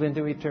move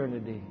into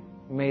eternity,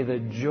 may the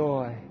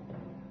joy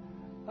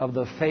of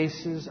the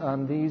faces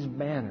on these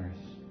banners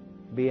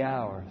be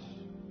ours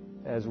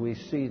as we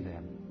see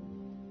them.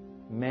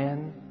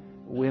 Men,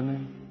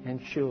 women, and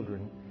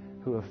children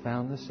who have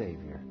found the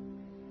Savior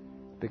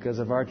because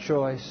of our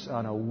choice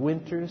on a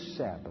winter's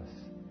Sabbath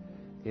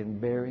in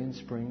Berrien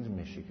Springs,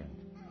 Michigan.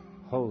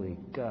 Holy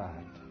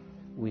God,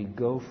 we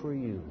go for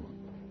you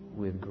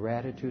with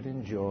gratitude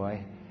and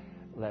joy.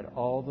 Let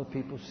all the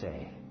people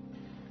say,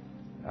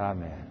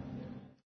 Amen.